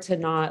hard to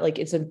not like,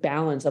 it's a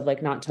balance of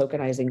like not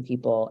tokenizing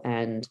people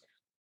and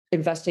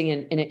investing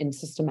in it in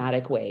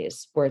systematic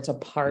ways where it's a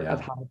part of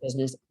Yeah. how the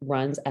business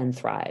runs and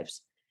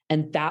thrives.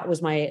 And that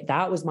was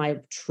my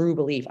true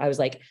belief. I was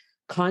like,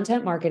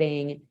 content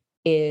marketing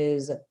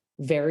is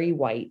very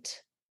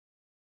white.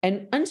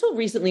 And until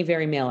recently,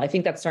 very male. I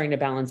think that's starting to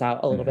balance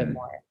out a little bit Mhm.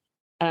 more.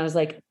 And I was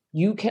like,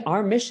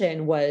 our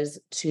mission was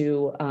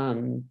to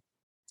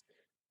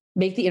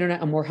make the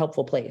internet a more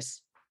helpful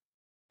place.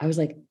 I was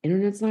like,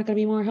 internet's not going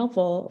to be more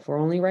helpful if we're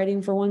only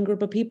writing for one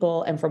group of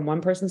people and from one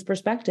person's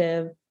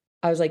perspective.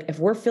 I was like, if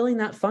we're filling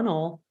that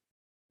funnel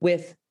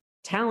with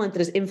talent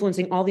that is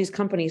influencing all these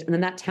companies, and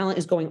then that talent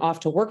is going off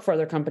to work for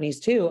other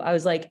companies too, I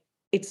was like,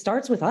 it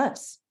starts with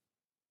us.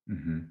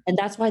 Mhm. And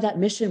that's why that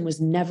mission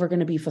was never going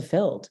to be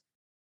fulfilled,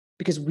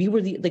 because we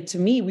were to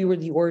me, we were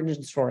the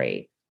origin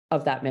story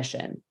of that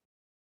mission,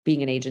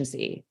 being an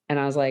agency. And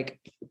I was like,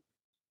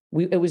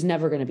 it was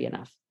never going to be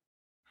enough,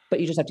 but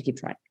you just have to keep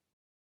trying.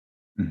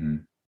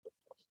 Mhm.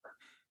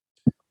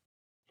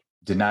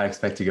 Did not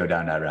expect to go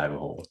down that rabbit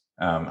hole.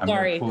 I'm going to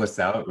Sorry. pull us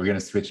out. We're going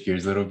to switch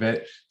gears a little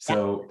bit.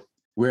 So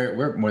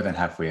we're more than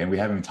halfway, and we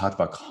haven't even talked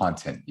about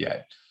content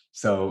yet.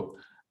 So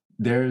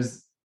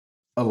there's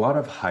a lot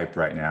of hype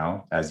right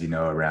now, as you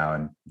know,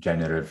 around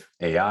generative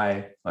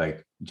AI,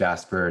 like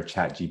Jasper,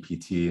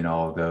 ChatGPT, and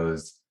all of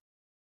those.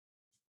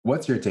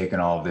 What's your take on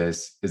all of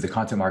this? Is the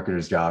content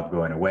marketer's job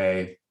going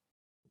away?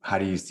 How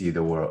do you see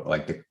the world,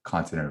 like the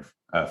content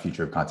of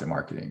future of content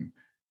marketing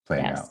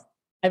playing Yes. out?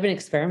 I've been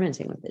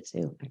experimenting with it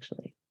too,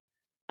 actually,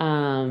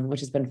 which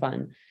has been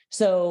fun.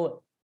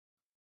 So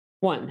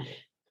one,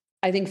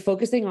 I think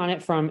focusing on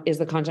it from is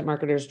the content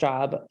marketer's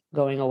job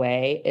going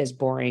away is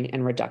boring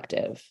and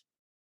reductive.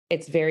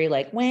 It's very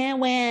like wah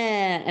wah,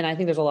 and I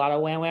think there's a lot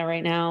of wah wah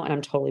right now, and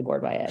I'm totally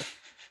bored by it.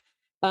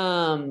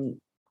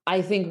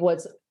 I think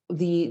what's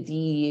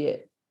the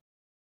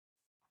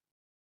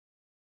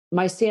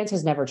my stance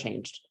has never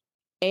changed.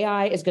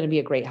 AI is going to be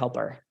a great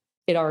helper.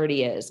 It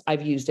already is.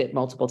 I've used it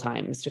multiple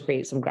times to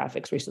create some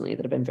graphics recently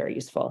that have been very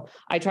useful.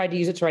 I tried to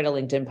use it to write a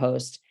LinkedIn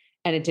post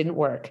and it didn't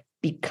work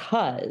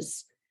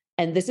because,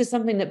 and this is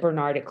something that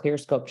Bernard at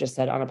ClearScope just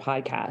said on a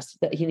podcast,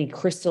 that he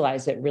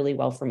crystallized it really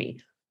well for me.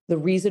 The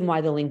reason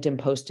why the LinkedIn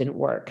post didn't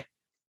work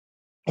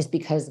is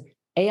because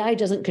AI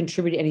doesn't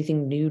contribute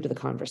anything new to the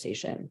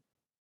conversation.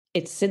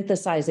 It's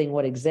synthesizing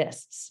what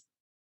exists.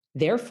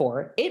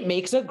 Therefore, it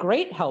makes a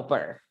great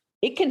helper.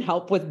 It can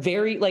help with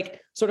very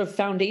like sort of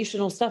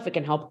foundational stuff. It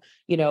can help,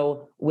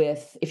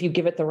 with if you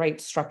give it the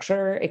right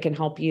structure, it can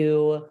help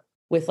you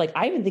with like,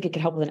 I even think it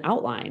can help with an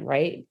outline,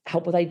 right?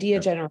 Help with idea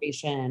Yep.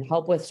 generation,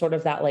 help with sort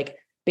of that like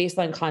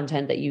baseline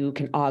content that you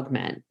can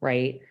augment,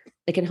 right?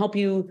 It can help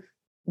you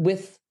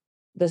with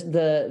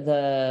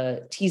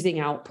the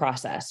teasing out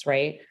process,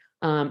 right?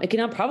 It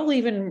can probably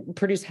even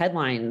produce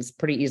headlines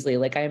pretty easily.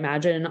 Like I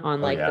imagine on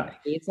Oh like the yeah.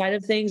 paid side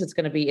of things,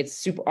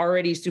 it's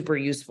already super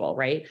useful,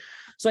 right?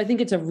 So I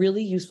think it's a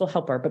really useful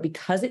helper, but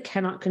because it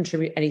cannot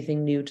contribute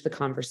anything new to the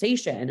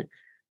conversation,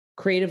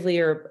 creatively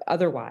or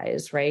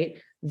otherwise,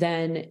 right?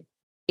 Then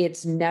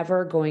it's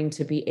never going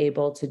to be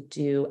able to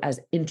produce as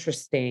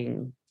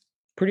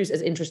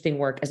interesting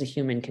work as a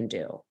human can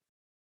do.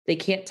 They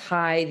can't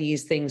tie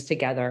these things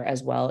together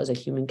as well as a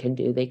human can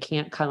do. They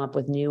can't come up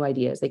with new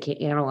ideas. They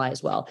can't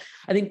analyze well.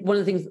 I think one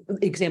of the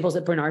examples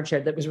that Bernard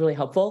shared that was really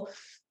helpful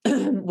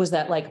was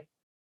that like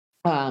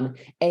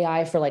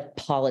AI for like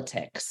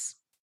politics,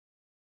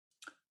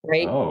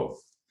 right? Oh.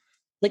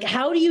 Like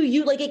how do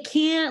you like it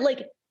can't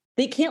like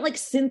they can't like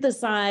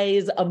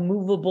synthesize a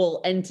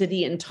movable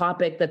entity and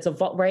topic that's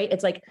right?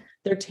 It's like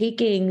they're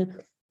taking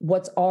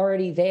what's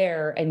already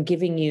there and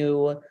giving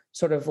you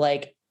sort of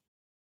like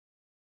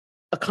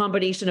a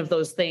combination of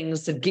those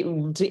things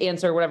to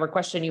answer whatever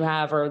question you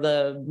have or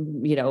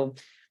the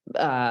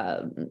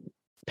uh,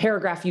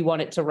 paragraph you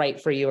want it to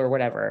write for you or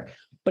whatever.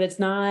 But it's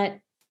not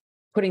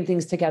putting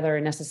things together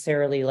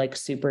necessarily like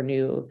super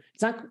new.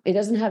 It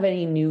doesn't have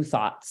any new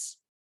thoughts.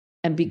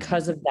 And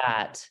because of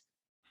that,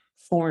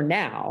 for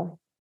now,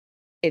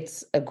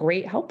 it's a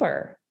great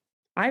helper.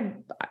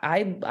 I'm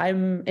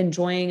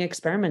enjoying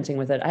experimenting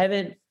with it. I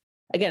haven't,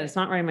 again, it's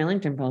not writing my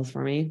LinkedIn post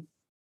for me.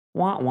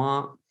 Wah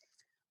wah.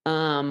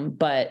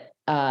 But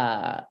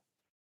I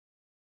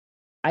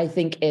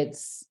think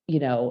it's,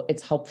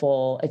 it's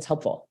helpful. It's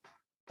helpful.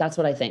 That's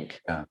what I think.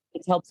 Yeah.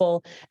 It's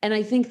helpful. And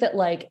I think that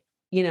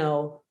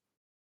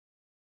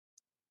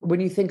when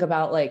you think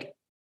about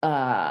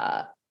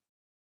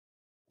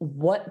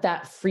what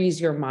that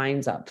frees your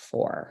minds up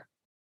for,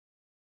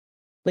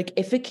 like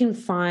if it can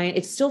find,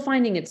 it's still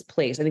finding its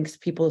place. I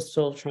think people are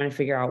still trying to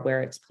figure out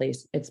where its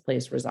place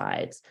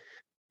resides.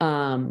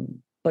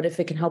 But if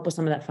it can help with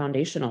some of that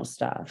foundational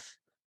stuff,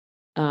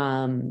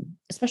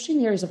 especially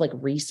in the areas of like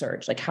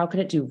research, like how can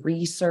it do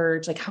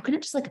research? Like how can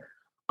it just like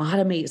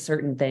automate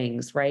certain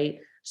things, right?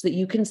 So that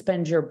you can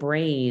spend your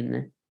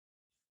brain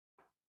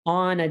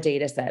on a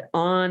data set,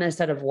 on a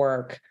set of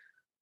work,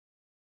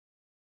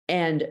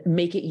 and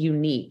make it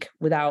unique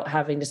without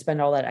having to spend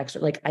all that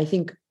extra. Like, I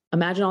think,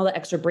 imagine all the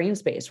extra brain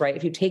space, right?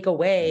 If you take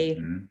away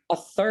a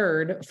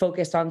third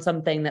focused on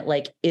something that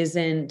like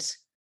isn't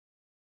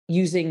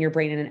using your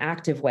brain in an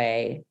active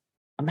way,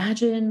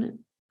 imagine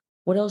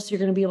what else you're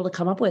going to be able to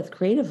come up with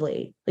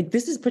creatively. Like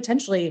this is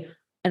potentially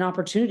an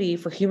opportunity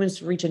for humans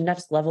to reach a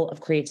next level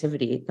of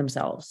creativity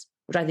themselves,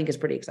 which I think is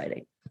pretty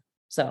exciting.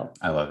 So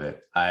I love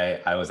it.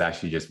 I was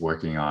actually just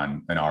working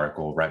on an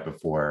article right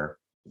before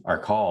our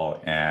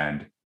call,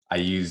 and I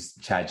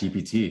used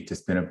ChatGPT to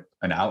spin up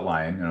an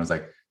outline, and I was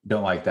like,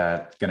 don't like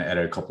that, gonna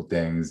edit a couple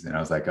things. And I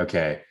was like,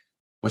 okay,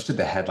 what should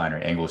the headline or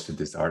angle should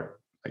this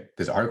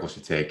article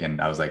should take?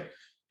 And I was like,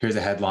 here's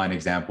a headline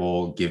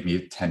example, give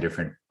me 10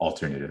 different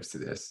alternatives to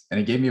this. And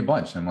it gave me a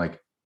bunch. I'm like,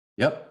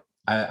 yep,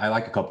 I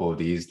like a couple of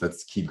these.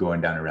 Let's keep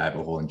going down a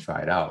rabbit hole and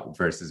try it out.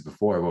 Versus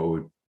before,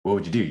 what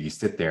would you do? You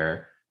sit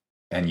there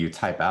and you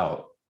type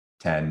out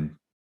 10,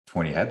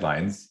 20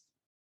 headlines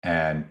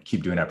and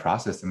keep doing that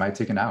process. It might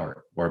take an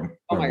hour or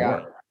my more.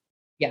 God.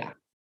 Yeah.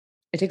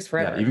 It takes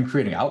forever. Yeah, even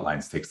creating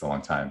outlines takes a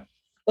long time.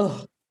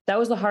 Oh, that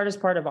was the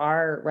hardest part of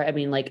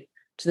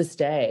to this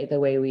day, the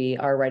way we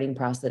are writing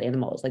process at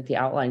Animals, like the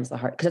outline's the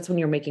hard, because that's when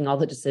you're making all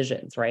the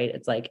decisions, right?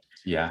 It's like,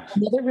 yeah.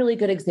 Another really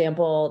good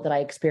example that I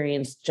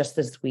experienced just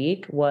this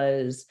week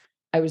was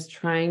I was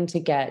trying to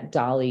get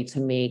DALL-E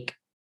to make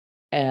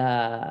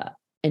an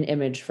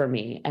image for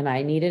me, and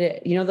I needed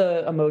it. You know,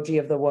 the emoji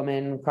of the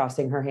woman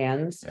crossing her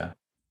hands? Yeah.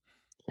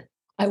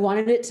 I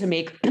wanted it to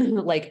make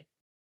like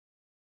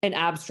an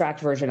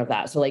abstract version of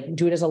that. So like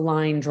do it as a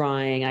line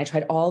drawing. I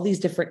tried all these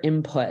different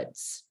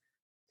inputs,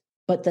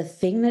 but the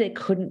thing that it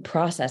couldn't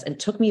process, and it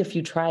took me a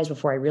few tries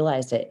before I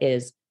realized it,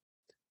 is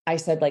I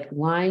said like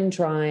line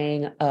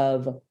drawing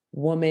of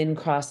woman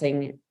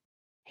crossing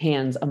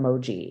hands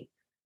emoji.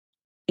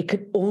 It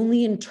could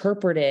only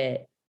interpret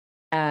it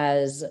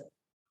as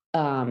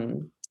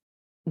or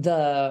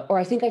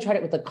I think I tried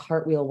it with the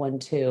cartwheel one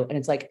too. And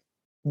it's like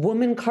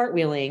woman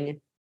cartwheeling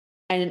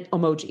and an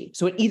emoji.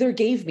 So it either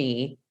gave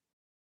me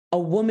a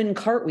woman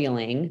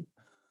cartwheeling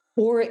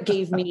or it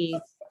gave me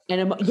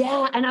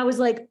and I was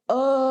like,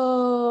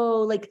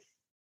 oh, like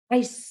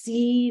I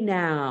see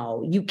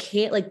now. You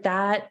can't, like,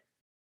 that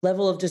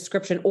level of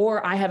description,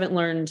 or I haven't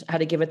learned how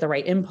to give it the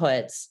right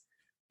inputs,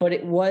 but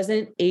it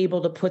wasn't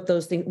able to put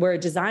those things. Where a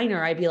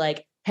designer, I'd be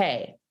like,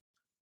 hey,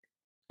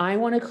 I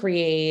want to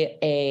create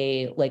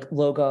a like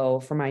logo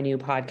for my new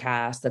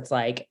podcast that's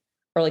like,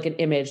 or like an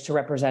image to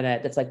represent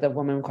it. That's like the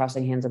woman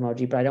crossing hands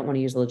emoji, but I don't want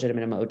to use a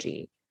legitimate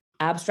emoji.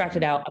 Abstract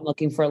it out. I'm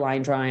looking for a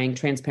line drawing,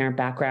 transparent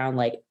background,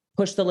 like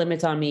push the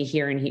limits on me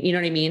here and here. You know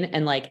what I mean?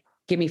 And like,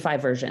 give me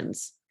 5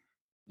 versions.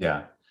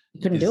 Yeah.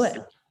 Couldn't do it.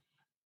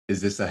 Is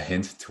this a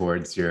hint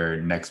towards your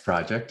next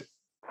project?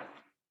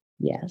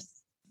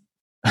 Yes.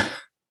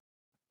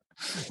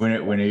 When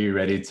are you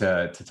ready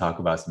to talk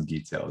about some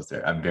details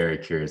there? I'm very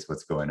curious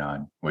what's going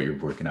on, what you're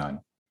working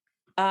on.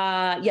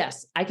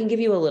 Yes, I can give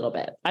you a little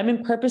bit.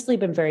 I've purposely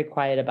been very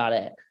quiet about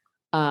it,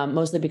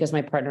 mostly because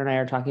my partner and I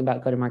are talking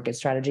about go-to-market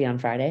strategy on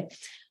Friday.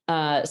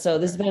 So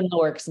this has been in the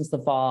works since the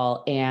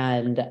fall.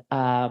 And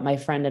my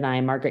friend and I,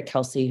 Margaret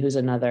Kelsey, who's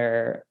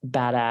another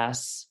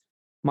badass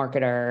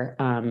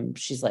marketer,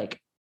 she's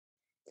like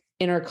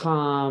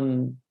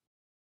Intercom,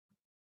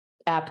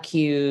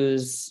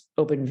 AppQs,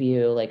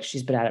 OpenView, like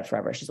she's been at it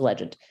forever. She's a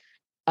legend.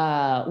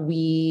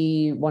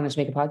 We wanted to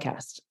make a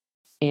podcast,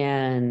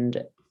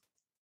 and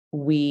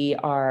we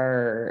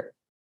want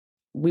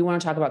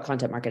to talk about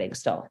content marketing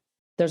still.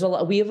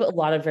 We have a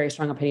lot of very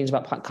strong opinions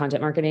about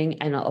content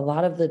marketing, and a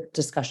lot of the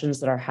discussions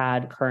that are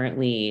had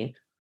currently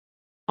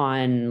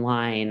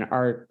online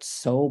are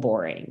so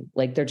boring.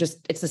 Like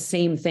it's the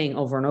same thing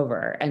over and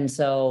over. And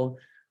so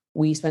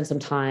we spent some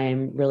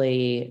time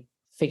really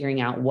figuring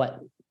out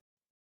what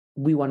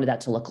we wanted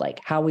that to look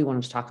like, how we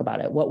wanted to talk about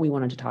it, what we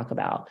wanted to talk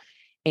about.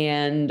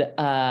 And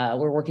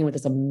we're working with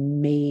this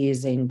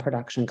amazing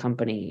production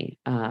company,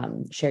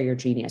 Share Your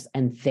Genius.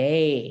 And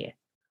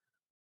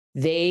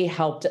they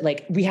helped,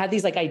 like, we had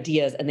these like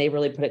ideas, and they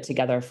really put it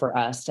together for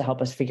us to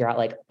help us figure out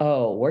like,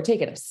 oh, we're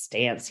taking a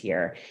stance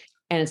here.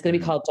 and it's going to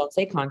be Mhm. called Don't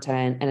Say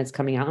Content, and it's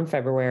coming out in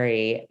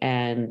February,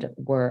 and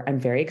I'm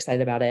very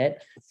excited about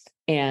it.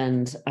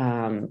 And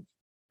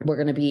we're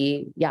going to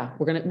be,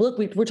 we're going to look,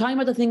 we're talking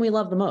about the thing we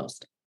love the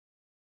most.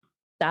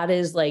 That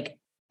is like,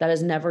 that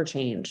has never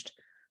changed.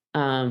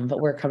 But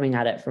we're coming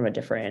at it from a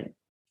different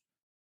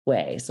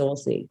way. So we'll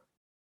see.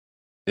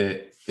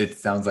 It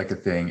sounds like a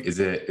thing. Is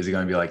it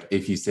going to be like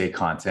if you say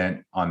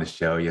content on the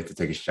show, you have to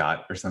take a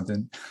shot or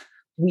something?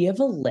 We have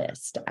a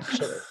list,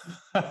 actually.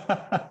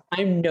 I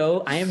am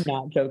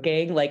not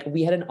joking. Like,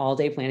 we had an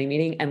all-day planning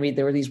meeting, and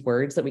there were these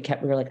words that we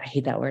were like, I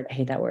hate that word. I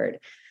hate that word.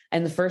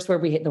 And the first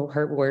word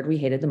word we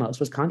hated the most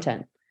was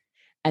content.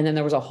 And then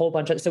there was a whole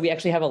bunch of, so we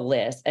actually have a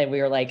list, and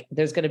we were like,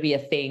 there's going to be a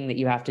thing that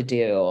you have to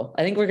do.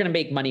 I think we're going to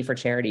make money for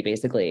charity,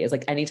 basically. It's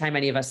like anytime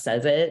any of us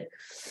says it,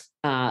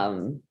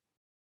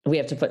 we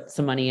have to put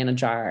some money in a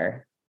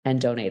jar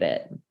and donate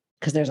it,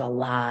 because there's a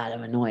lot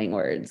of annoying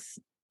words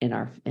in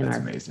our. That's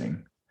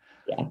amazing.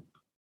 Yeah.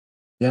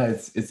 Yeah,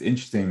 it's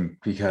interesting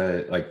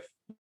because like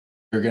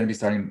you're going to be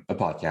starting a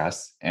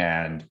podcast,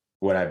 and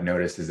what I've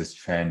noticed is this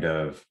trend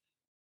of,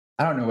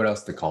 I don't know what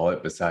else to call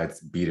it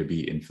besides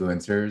B2B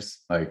influencers.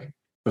 Like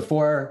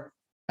before,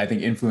 I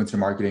think influencer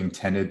marketing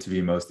tended to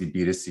be mostly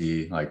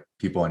B2C, like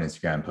people on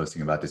Instagram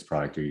posting about this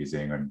product you're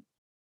using, or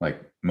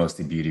like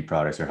mostly beauty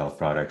products or health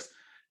products.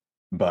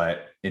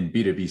 But in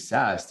B2B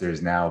SaaS,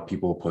 there's now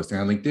people posting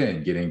on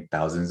LinkedIn, getting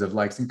thousands of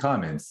likes and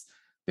comments.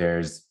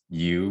 There's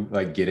you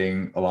like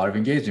getting a lot of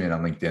engagement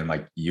on LinkedIn.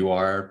 Like you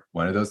are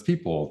one of those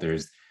people.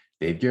 There's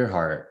Dave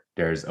Gerhardt.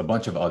 There's a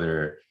bunch of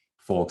other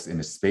folks in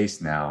the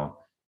space now.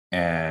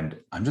 And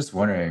I'm just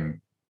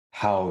wondering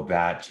how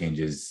that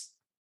changes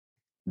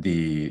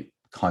the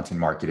content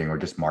marketing or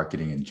just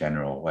marketing in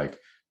general. Like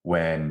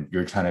when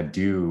you're trying to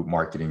do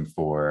marketing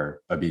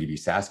for a B2B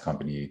SaaS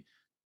company,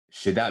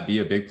 should that be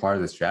a big part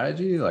of the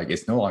strategy? Like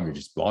it's no longer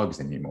just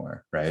blogs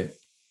anymore, right?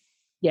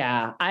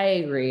 Yeah, I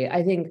agree.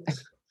 I think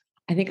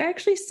I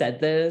actually said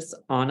this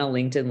on a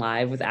LinkedIn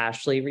Live with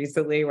Ashley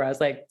recently, where I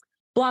was like,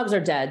 blogs are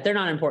dead. They're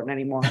not important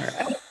anymore.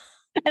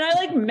 And I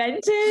like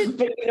meant it,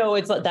 but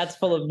it's like, that's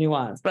full of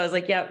nuance. But I was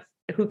like, yeah,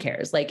 who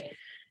cares? Like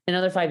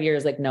another 5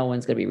 years, like no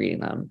one's going to be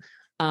reading them.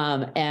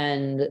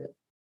 And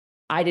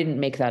I didn't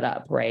make that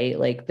up, right?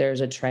 Like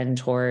there's a trend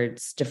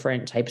towards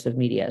different types of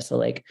media. So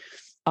like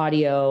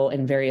audio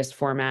in various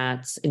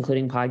formats,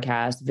 including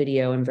podcasts,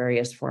 video in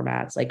various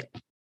formats. Like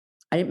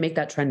I didn't make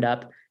that trend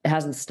up. It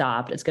hasn't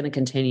stopped. It's going to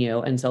continue.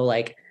 And so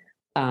like,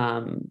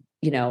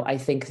 I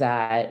think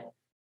that,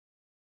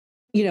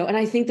 and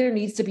I think there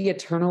needs to be a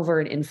turnover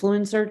in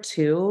influencer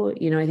too.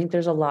 I think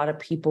there's a lot of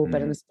people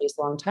been in the space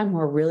a long time who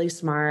are really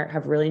smart,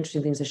 have really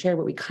interesting things to share,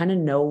 but we kind of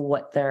know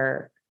what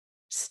their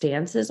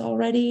stance is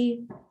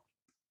already.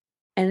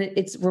 And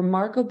it's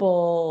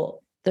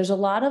remarkable. There's a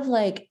lot of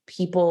like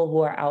people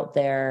who are out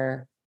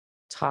there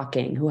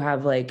talking who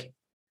have like,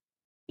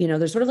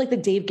 there's sort of like the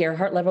Dave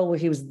Gerhardt level where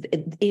he was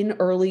in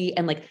early,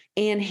 and like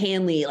Anne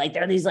Hanley, like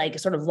there are these like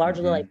sort of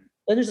larger, like,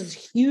 then there's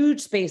this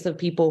huge space of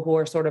people who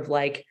are sort of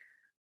like,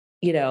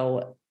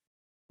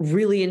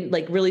 really,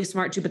 like really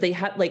smart too, but they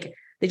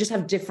just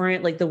have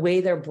different, like the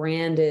way their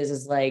brand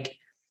is like,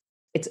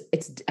 it's,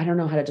 I don't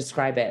know how to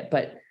describe it,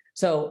 but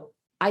so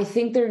I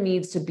think there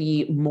needs to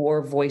be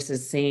more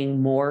voices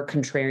saying more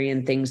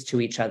contrarian things to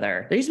each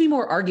other. There needs to be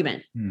more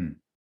argument.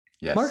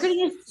 Yes. Marketing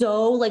is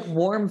so like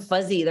warm,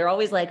 fuzzy. They're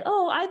always like,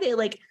 oh,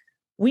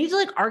 we need to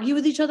like argue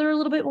with each other a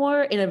little bit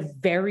more in a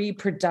very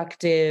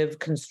productive,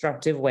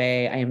 constructive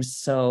way. I am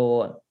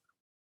so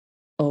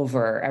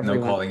over everyone.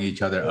 No calling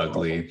each other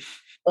ugly.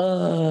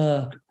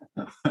 Oh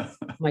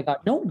my God.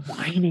 No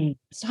whining.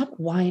 Stop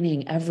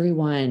whining,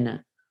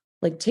 everyone.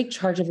 Like take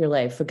charge of your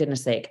life, for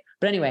goodness sake.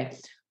 But anyway,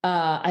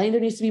 I think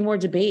there needs to be more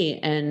debate,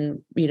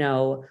 and,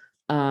 and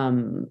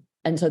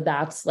so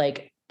that's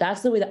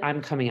the way that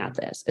I'm coming at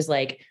this, is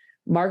like,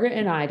 Margaret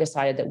and I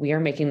decided that we are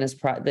making this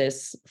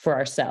for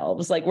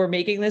ourselves. Like we're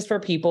making this for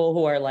people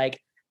who are like,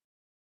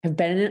 have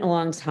been in it a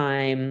long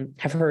time,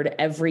 have heard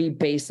every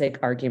basic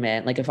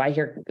argument. Like if I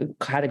hear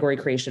category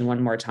creation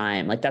one more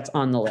time, like that's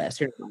on the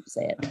list. You're not going to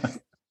say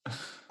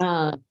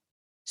it.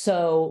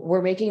 So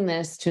we're making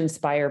this to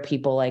inspire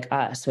people like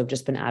us who have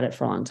just been at it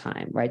for a long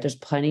time, right?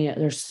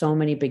 There's so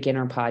many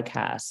beginner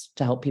podcasts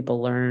to help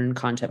people learn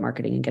content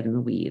marketing and get in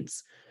the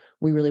weeds.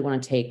 We really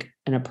want to take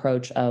an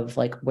approach of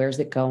like, where's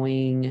it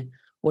going?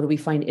 What do we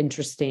find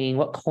interesting?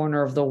 What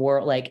corner of the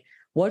world, like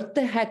what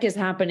the heck is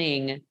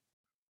happening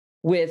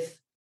with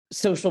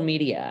social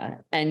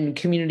media and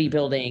community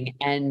building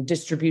and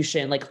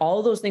distribution? Like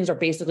all those things are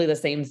basically the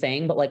same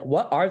thing, but like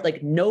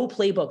no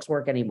playbooks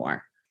work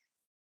anymore.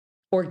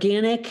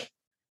 Organic,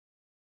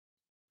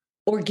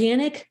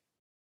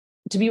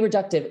 to be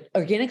reductive,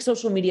 organic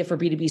social media for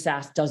B2B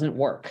SaaS doesn't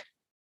work.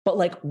 But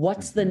like,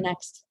 what's the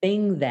next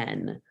thing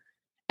then?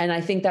 And I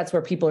think that's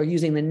where people are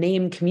using the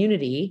name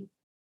community.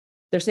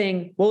 They're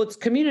saying, well, it's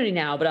community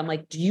now, but I'm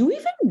like, do you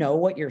even know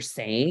what you're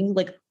saying?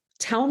 Like,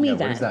 tell me then,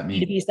 what does that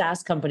mean? B2B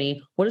SaaS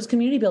company, what does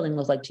community building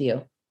look like to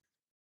you?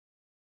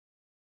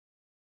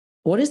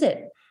 What is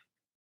it?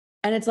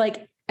 And it's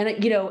like,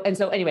 And, and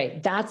so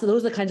anyway, those are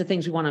the kinds of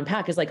things we want to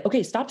unpack is like,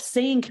 okay, stop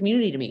saying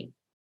community to me.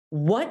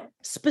 What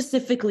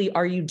specifically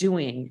are you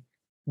doing?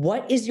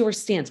 What is your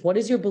stance? What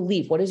is your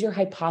belief? What is your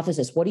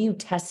hypothesis? What are you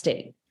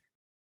testing?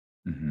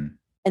 Mm-hmm.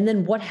 And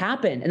then what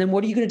happened? And then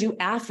what are you going to do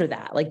after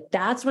that? Like,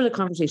 that's where the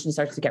conversation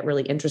starts to get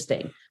really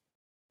interesting.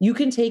 You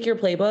can take your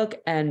playbook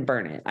and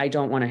burn it. I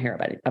don't want to hear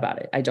about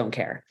it. I don't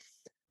care.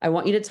 I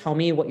want you to tell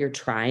me what you're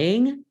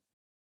trying,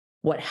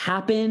 what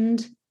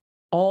happened,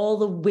 all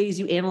the ways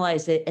you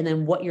analyzed it, and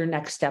then what your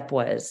next step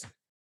was.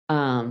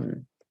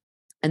 And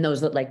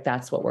those that like,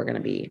 that's what we're going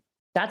to be.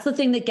 That's the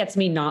thing that gets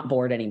me not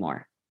bored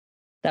anymore.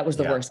 That was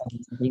the worst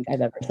I think I've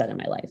ever said in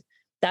my life.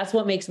 That's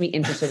what makes me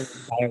interested and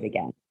inspired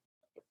again.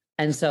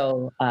 And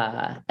so,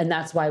 and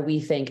that's why we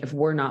think if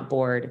we're not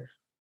bored,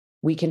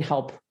 we can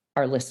help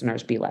our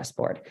listeners be less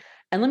bored.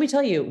 And let me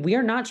tell you, we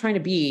are not trying to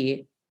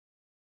be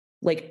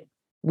like,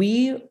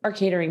 we are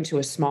catering to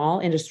a small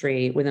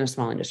industry within a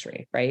small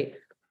industry, right?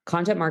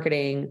 Content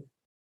marketing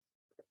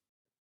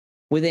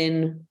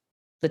within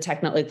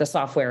the like the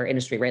software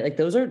industry, right? Like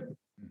those are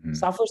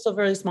software still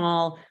really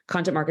small,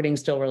 content marketing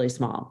still really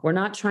small. We're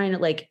not trying to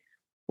like,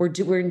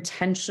 we're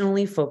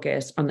intentionally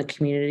focused on the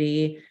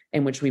community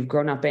in which we've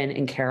grown up in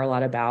and care a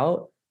lot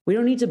about. We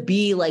don't need to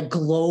be like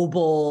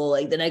global,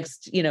 like the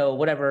next,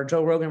 whatever,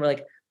 Joe Rogan. We're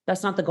like,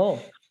 that's not the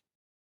goal.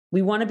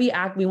 We want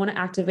to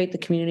activate the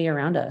community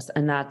around us.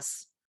 And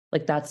that's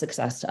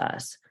success to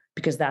us,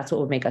 because that's what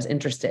would make us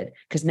interested.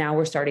 Because now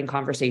we're starting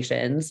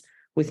conversations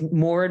with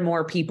more and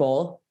more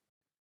people,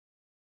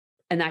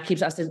 and that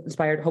keeps us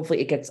inspired.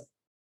 Hopefully it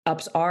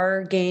ups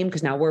our game,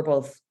 because now we're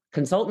both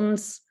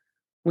consultants.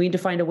 We need to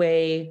find a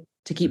way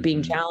to keep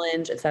being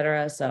challenged, et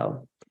cetera.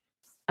 So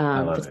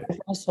I love it.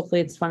 For us,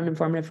 hopefully it's fun and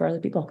informative for other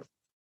people.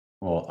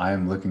 Well,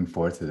 I'm looking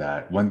forward to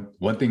that.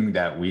 One thing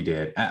that we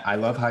did, I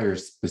love how you're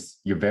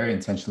very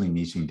intentionally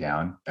niching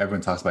down.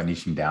 Everyone talks about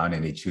niching down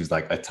and they choose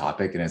like a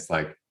topic, and it's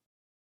like,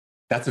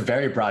 that's a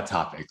very broad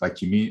topic.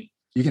 Like you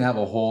can have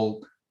a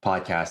whole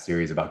podcast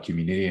series about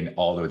community and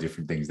all the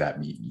different things that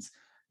means.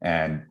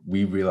 And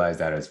we realized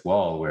that as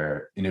well,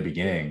 where in the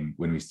beginning,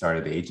 when we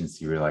started the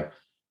agency, we were like,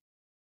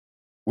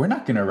 we're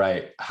not going to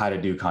write how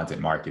to do content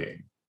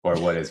marketing or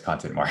what is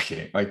content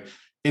marketing. Like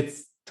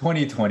it's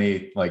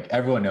 2020, like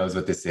everyone knows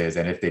what this is.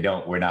 And if they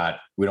don't, we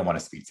don't want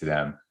to speak to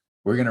them.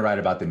 We're going to write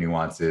about the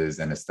nuances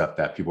and the stuff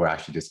that people are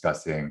actually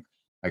discussing.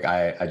 Like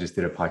I just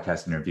did a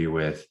podcast interview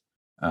with,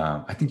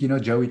 I think,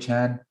 Joey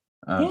Chan.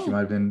 She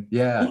might've been,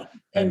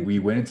 And we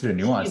went into the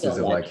nuances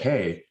of like,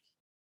 hey,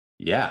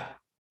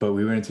 but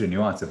we went into the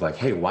nuance of like,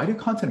 hey, why do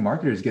content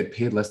marketers get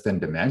paid less than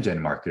demand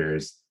gen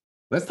marketers?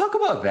 Let's talk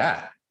about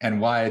that and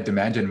why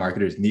demand gen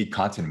marketers need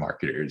content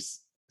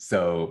marketers.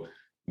 So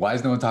why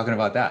is no one talking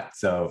about that?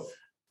 So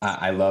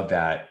I love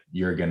that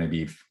you're going to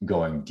be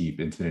going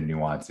deep into the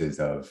nuances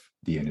of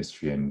the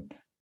industry and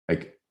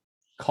like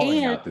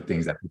calling out the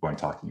things that people aren't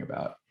talking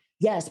about.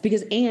 Yes,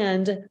 because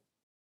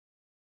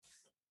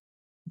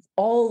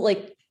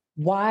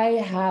why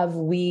have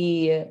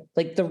we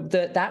like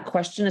that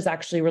question is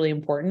actually really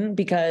important,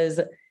 because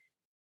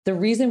the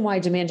reason why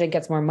demand gen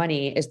gets more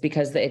money is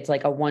because it's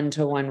like a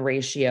 1-to-1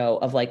 ratio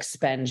of like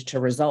spend to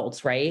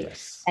results, right?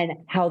 Yes. And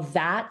how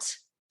that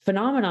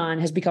phenomenon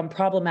has become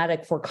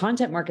problematic for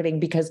content marketing,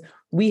 because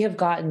we have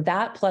gotten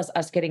that, plus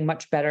us getting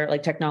much better,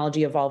 like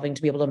technology evolving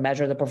to be able to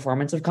measure the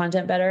performance of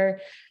content better,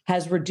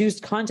 has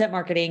reduced content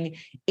marketing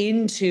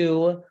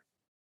into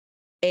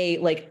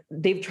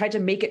they've tried to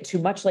make it too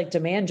much like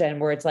demand gen,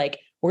 where it's like,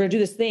 we're going to do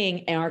this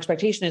thing and our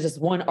expectation is this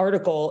one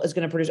article is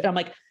going to produce. And I'm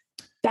like,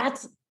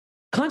 that's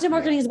content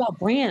marketing is about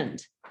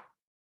brand.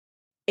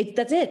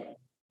 That's it.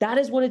 That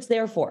is what it's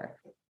there for.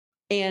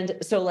 And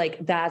so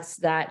like, that's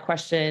that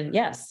question.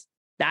 Yes.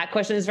 That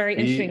question is very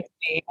interesting to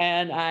me.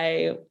 And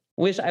I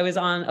wish I was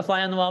on a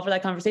fly on the wall for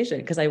that conversation,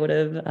 because I would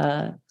have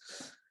had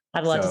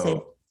a lot to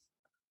say.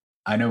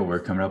 I know we're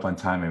coming up on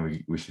time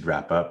and we should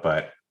wrap up,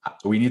 but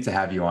we need to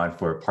have you on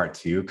for part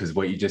 2, because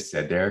what you just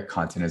said there,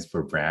 content is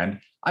for brand,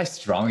 I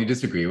strongly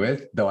disagree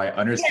with, though I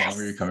understand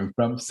where you're coming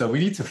from. So we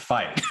need to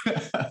fight.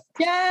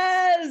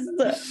 Yes.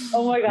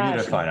 Oh my gosh. We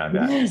need to fight on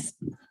that. Yes.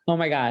 Oh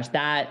my gosh.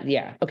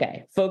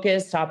 Okay.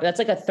 Focus topic. That's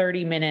like a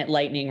 30-minute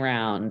lightning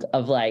round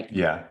of like,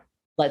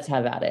 let's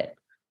have at it.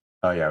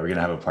 Oh yeah. We're going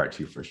to have a part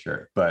 2 for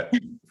sure. But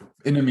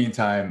in the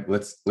meantime,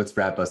 let's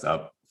wrap us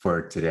up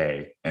for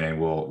today, and then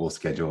we'll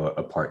schedule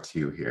a part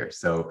 2 here.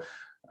 So,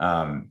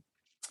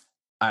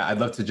 I'd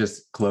love to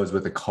just close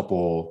with a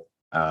couple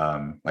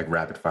like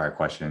rapid fire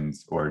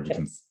questions, or you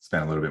can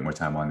spend a little bit more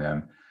time on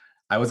them.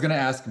 I was going to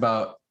ask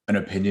about an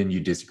opinion you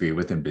disagree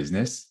with in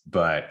business,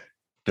 but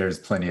there's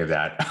plenty of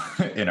that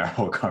in our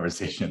whole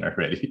conversation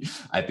already.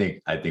 I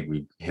think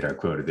we hit our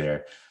quota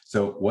there.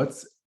 So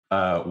what's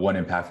one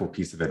impactful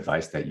piece of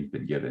advice that you've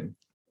been given?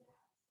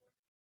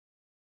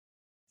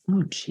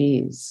 Oh,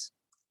 geez.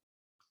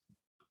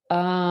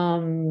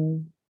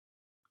 One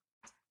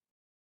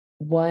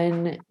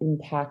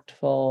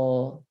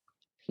impactful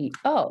piece.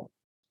 Oh,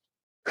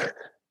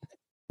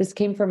 this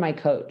came from my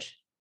coach.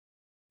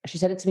 She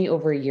said it to me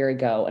over a year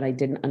ago, and I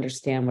didn't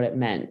understand what it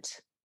meant.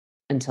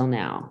 until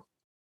now.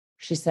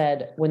 She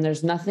said, when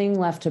there's nothing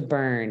left to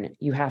burn,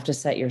 you have to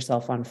set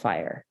yourself on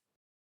fire.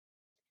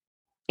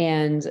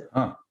 And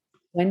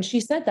when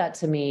she said that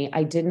to me,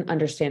 I didn't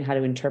understand how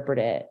to interpret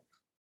it.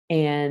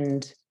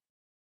 And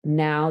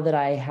now that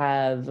I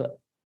have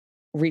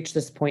reached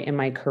this point in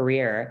my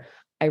career,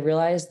 I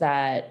realize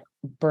that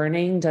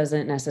burning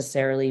doesn't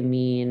necessarily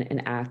mean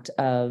an act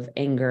of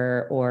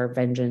anger or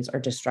vengeance or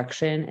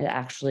destruction. It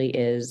actually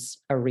is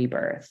a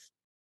rebirth.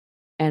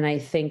 And I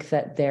think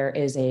that there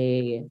is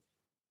a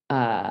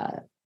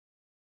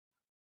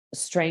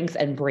strength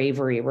and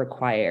bravery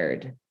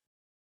required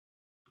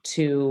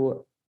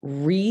to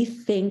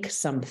rethink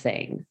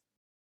something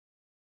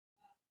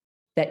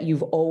that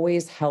you've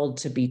always held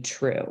to be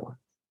true.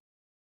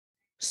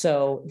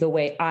 So the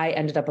way I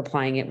ended up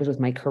applying it was with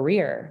my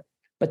career,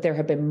 but there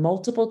have been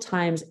multiple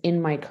times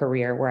in my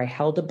career where I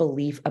held a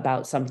belief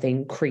about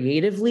something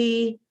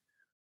creatively,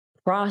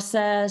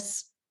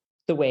 process,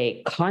 the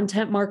way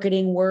content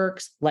marketing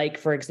works. Like,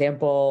 for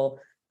example,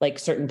 like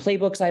certain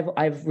playbooks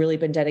I've really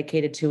been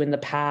dedicated to in the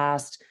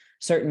past,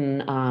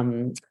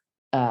 certain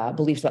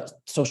beliefs about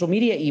social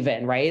media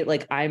even, right?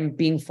 Like I'm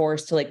being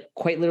forced to like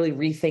quite literally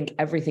rethink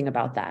everything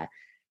about that.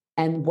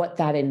 And what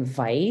that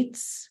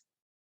invites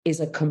is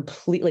a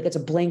complete, like it's a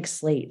blank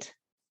slate.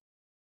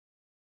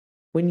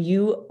 When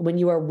you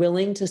are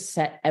willing to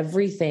set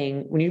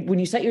everything, when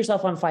you set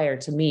yourself on fire,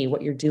 to me,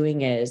 what you're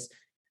doing is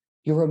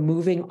you're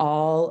removing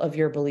all of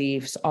your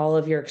beliefs, all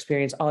of your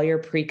experience, all your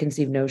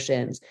preconceived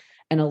notions,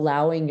 and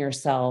allowing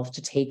yourself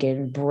to take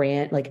in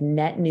like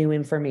net new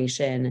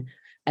information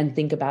and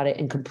think about it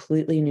in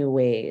completely new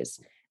ways.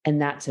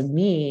 And that to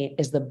me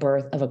is the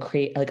birth of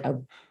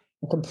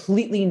a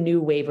completely new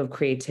wave of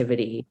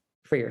creativity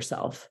for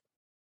yourself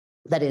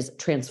that is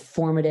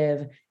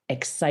transformative,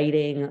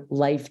 exciting,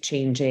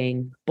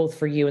 life-changing, both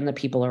for you and the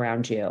people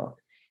around you.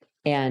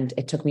 And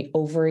it took me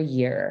over a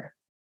year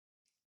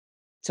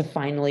to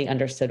finally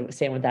understand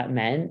what that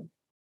meant.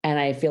 And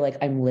I feel like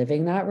I'm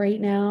living that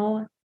right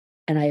now.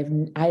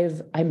 And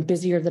I'm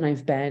busier than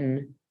I've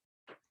been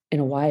in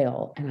a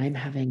while, and I'm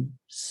having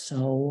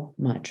so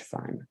much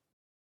fun.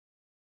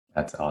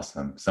 That's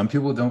awesome. Some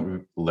people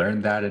don't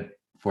learn that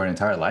for an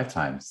entire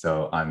lifetime.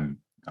 So I'm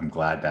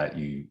glad that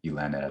you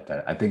landed at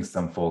that. I think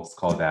some folks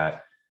call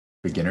that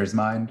beginner's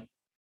mind.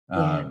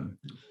 Yeah.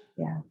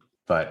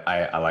 But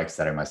I like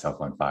setting myself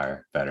on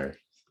fire better.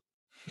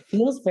 It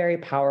feels very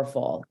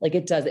powerful. Like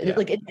it does,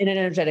 like in an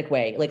energetic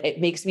way. Like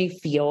it makes me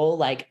feel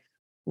like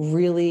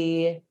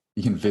really.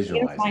 You can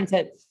visualize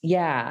it.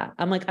 Yeah.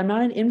 I'm like, I'm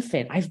not an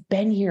infant. I've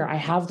been here. I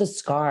have the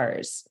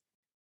scars.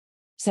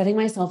 Setting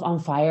myself on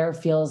fire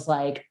feels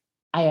like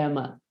I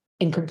am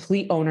in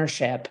complete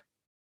ownership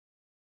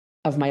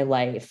of my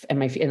life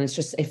and and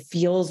it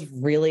feels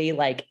really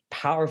like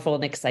powerful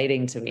and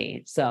exciting to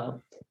me.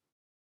 So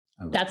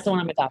that's the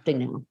one I'm adopting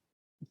now.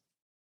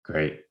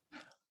 Great.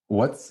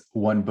 What's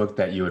one book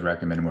that you would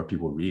recommend more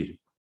people read?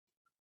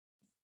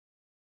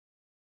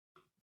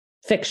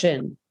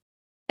 Fiction.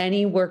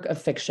 Any work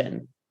of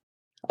fiction.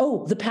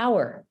 Oh, The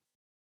Power.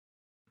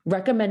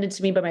 Recommended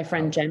to me by my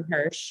friend Jen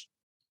Hirsch.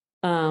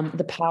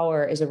 The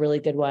Power is a really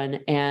good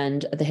one.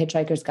 And The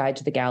Hitchhiker's Guide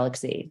to the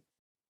Galaxy.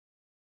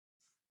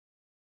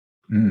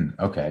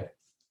 Okay.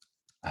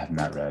 I have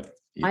not read.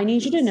 I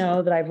need you to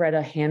know that I've read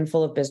a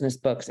handful of business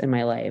books in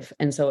my life.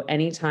 And so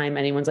anytime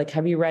anyone's like,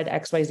 have you read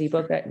XYZ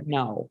book?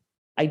 No,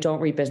 I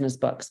don't read business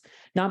books.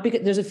 Not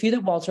because there's a few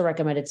that Walter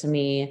recommended to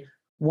me.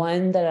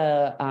 One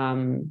that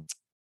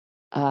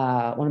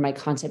one of my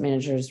content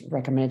managers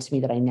recommended to me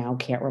that I now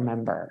can't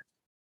remember,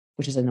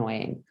 which is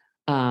annoying,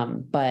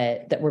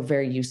 but that were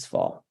very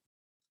useful.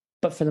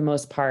 But for the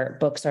most part,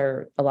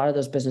 a lot of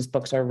those business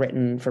books are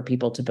written for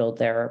people to build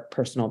their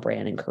personal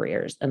brand and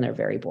careers, and they're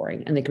very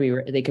boring. And they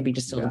could be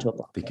distilled into a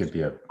book. They could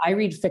be I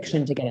read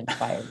fiction to get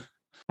inspired.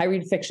 I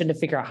read fiction to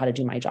figure out how to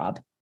do my job.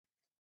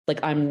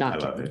 Like I'm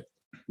not. I love it.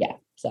 Yeah.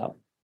 So.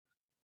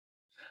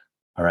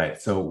 All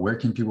right. So where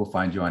can people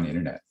find you on the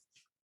internet?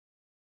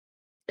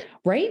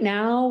 Right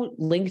now,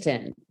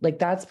 LinkedIn. Like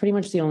that's pretty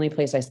much the only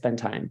place I spend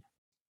time.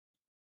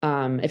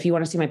 If you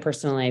want to see my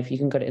personal life, you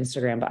can go to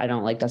Instagram,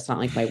 but that's not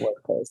like my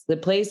workplace. The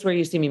place where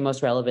you see me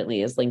most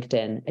relevantly is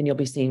LinkedIn, and you'll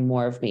be seeing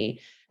more of me.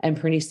 And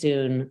pretty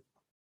soon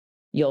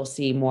you'll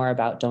see more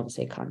about Don't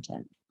Say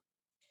content.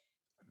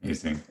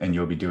 Amazing. And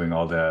you'll be doing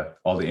all the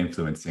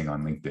influencing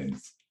on LinkedIn.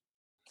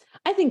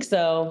 I think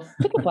so.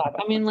 Pick a block.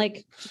 I mean,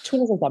 like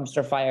Twitter's a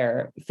dumpster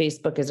fire.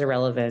 Facebook is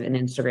irrelevant, and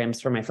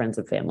Instagram's for my friends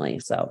and family.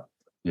 So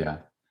yeah.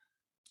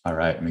 All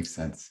right. Makes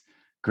sense.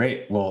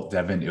 Great. Well,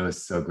 Devin, it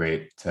was so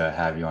great to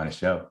have you on a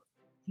show.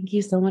 Thank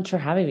you so much for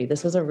having me.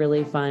 This was a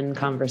really fun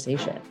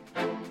conversation.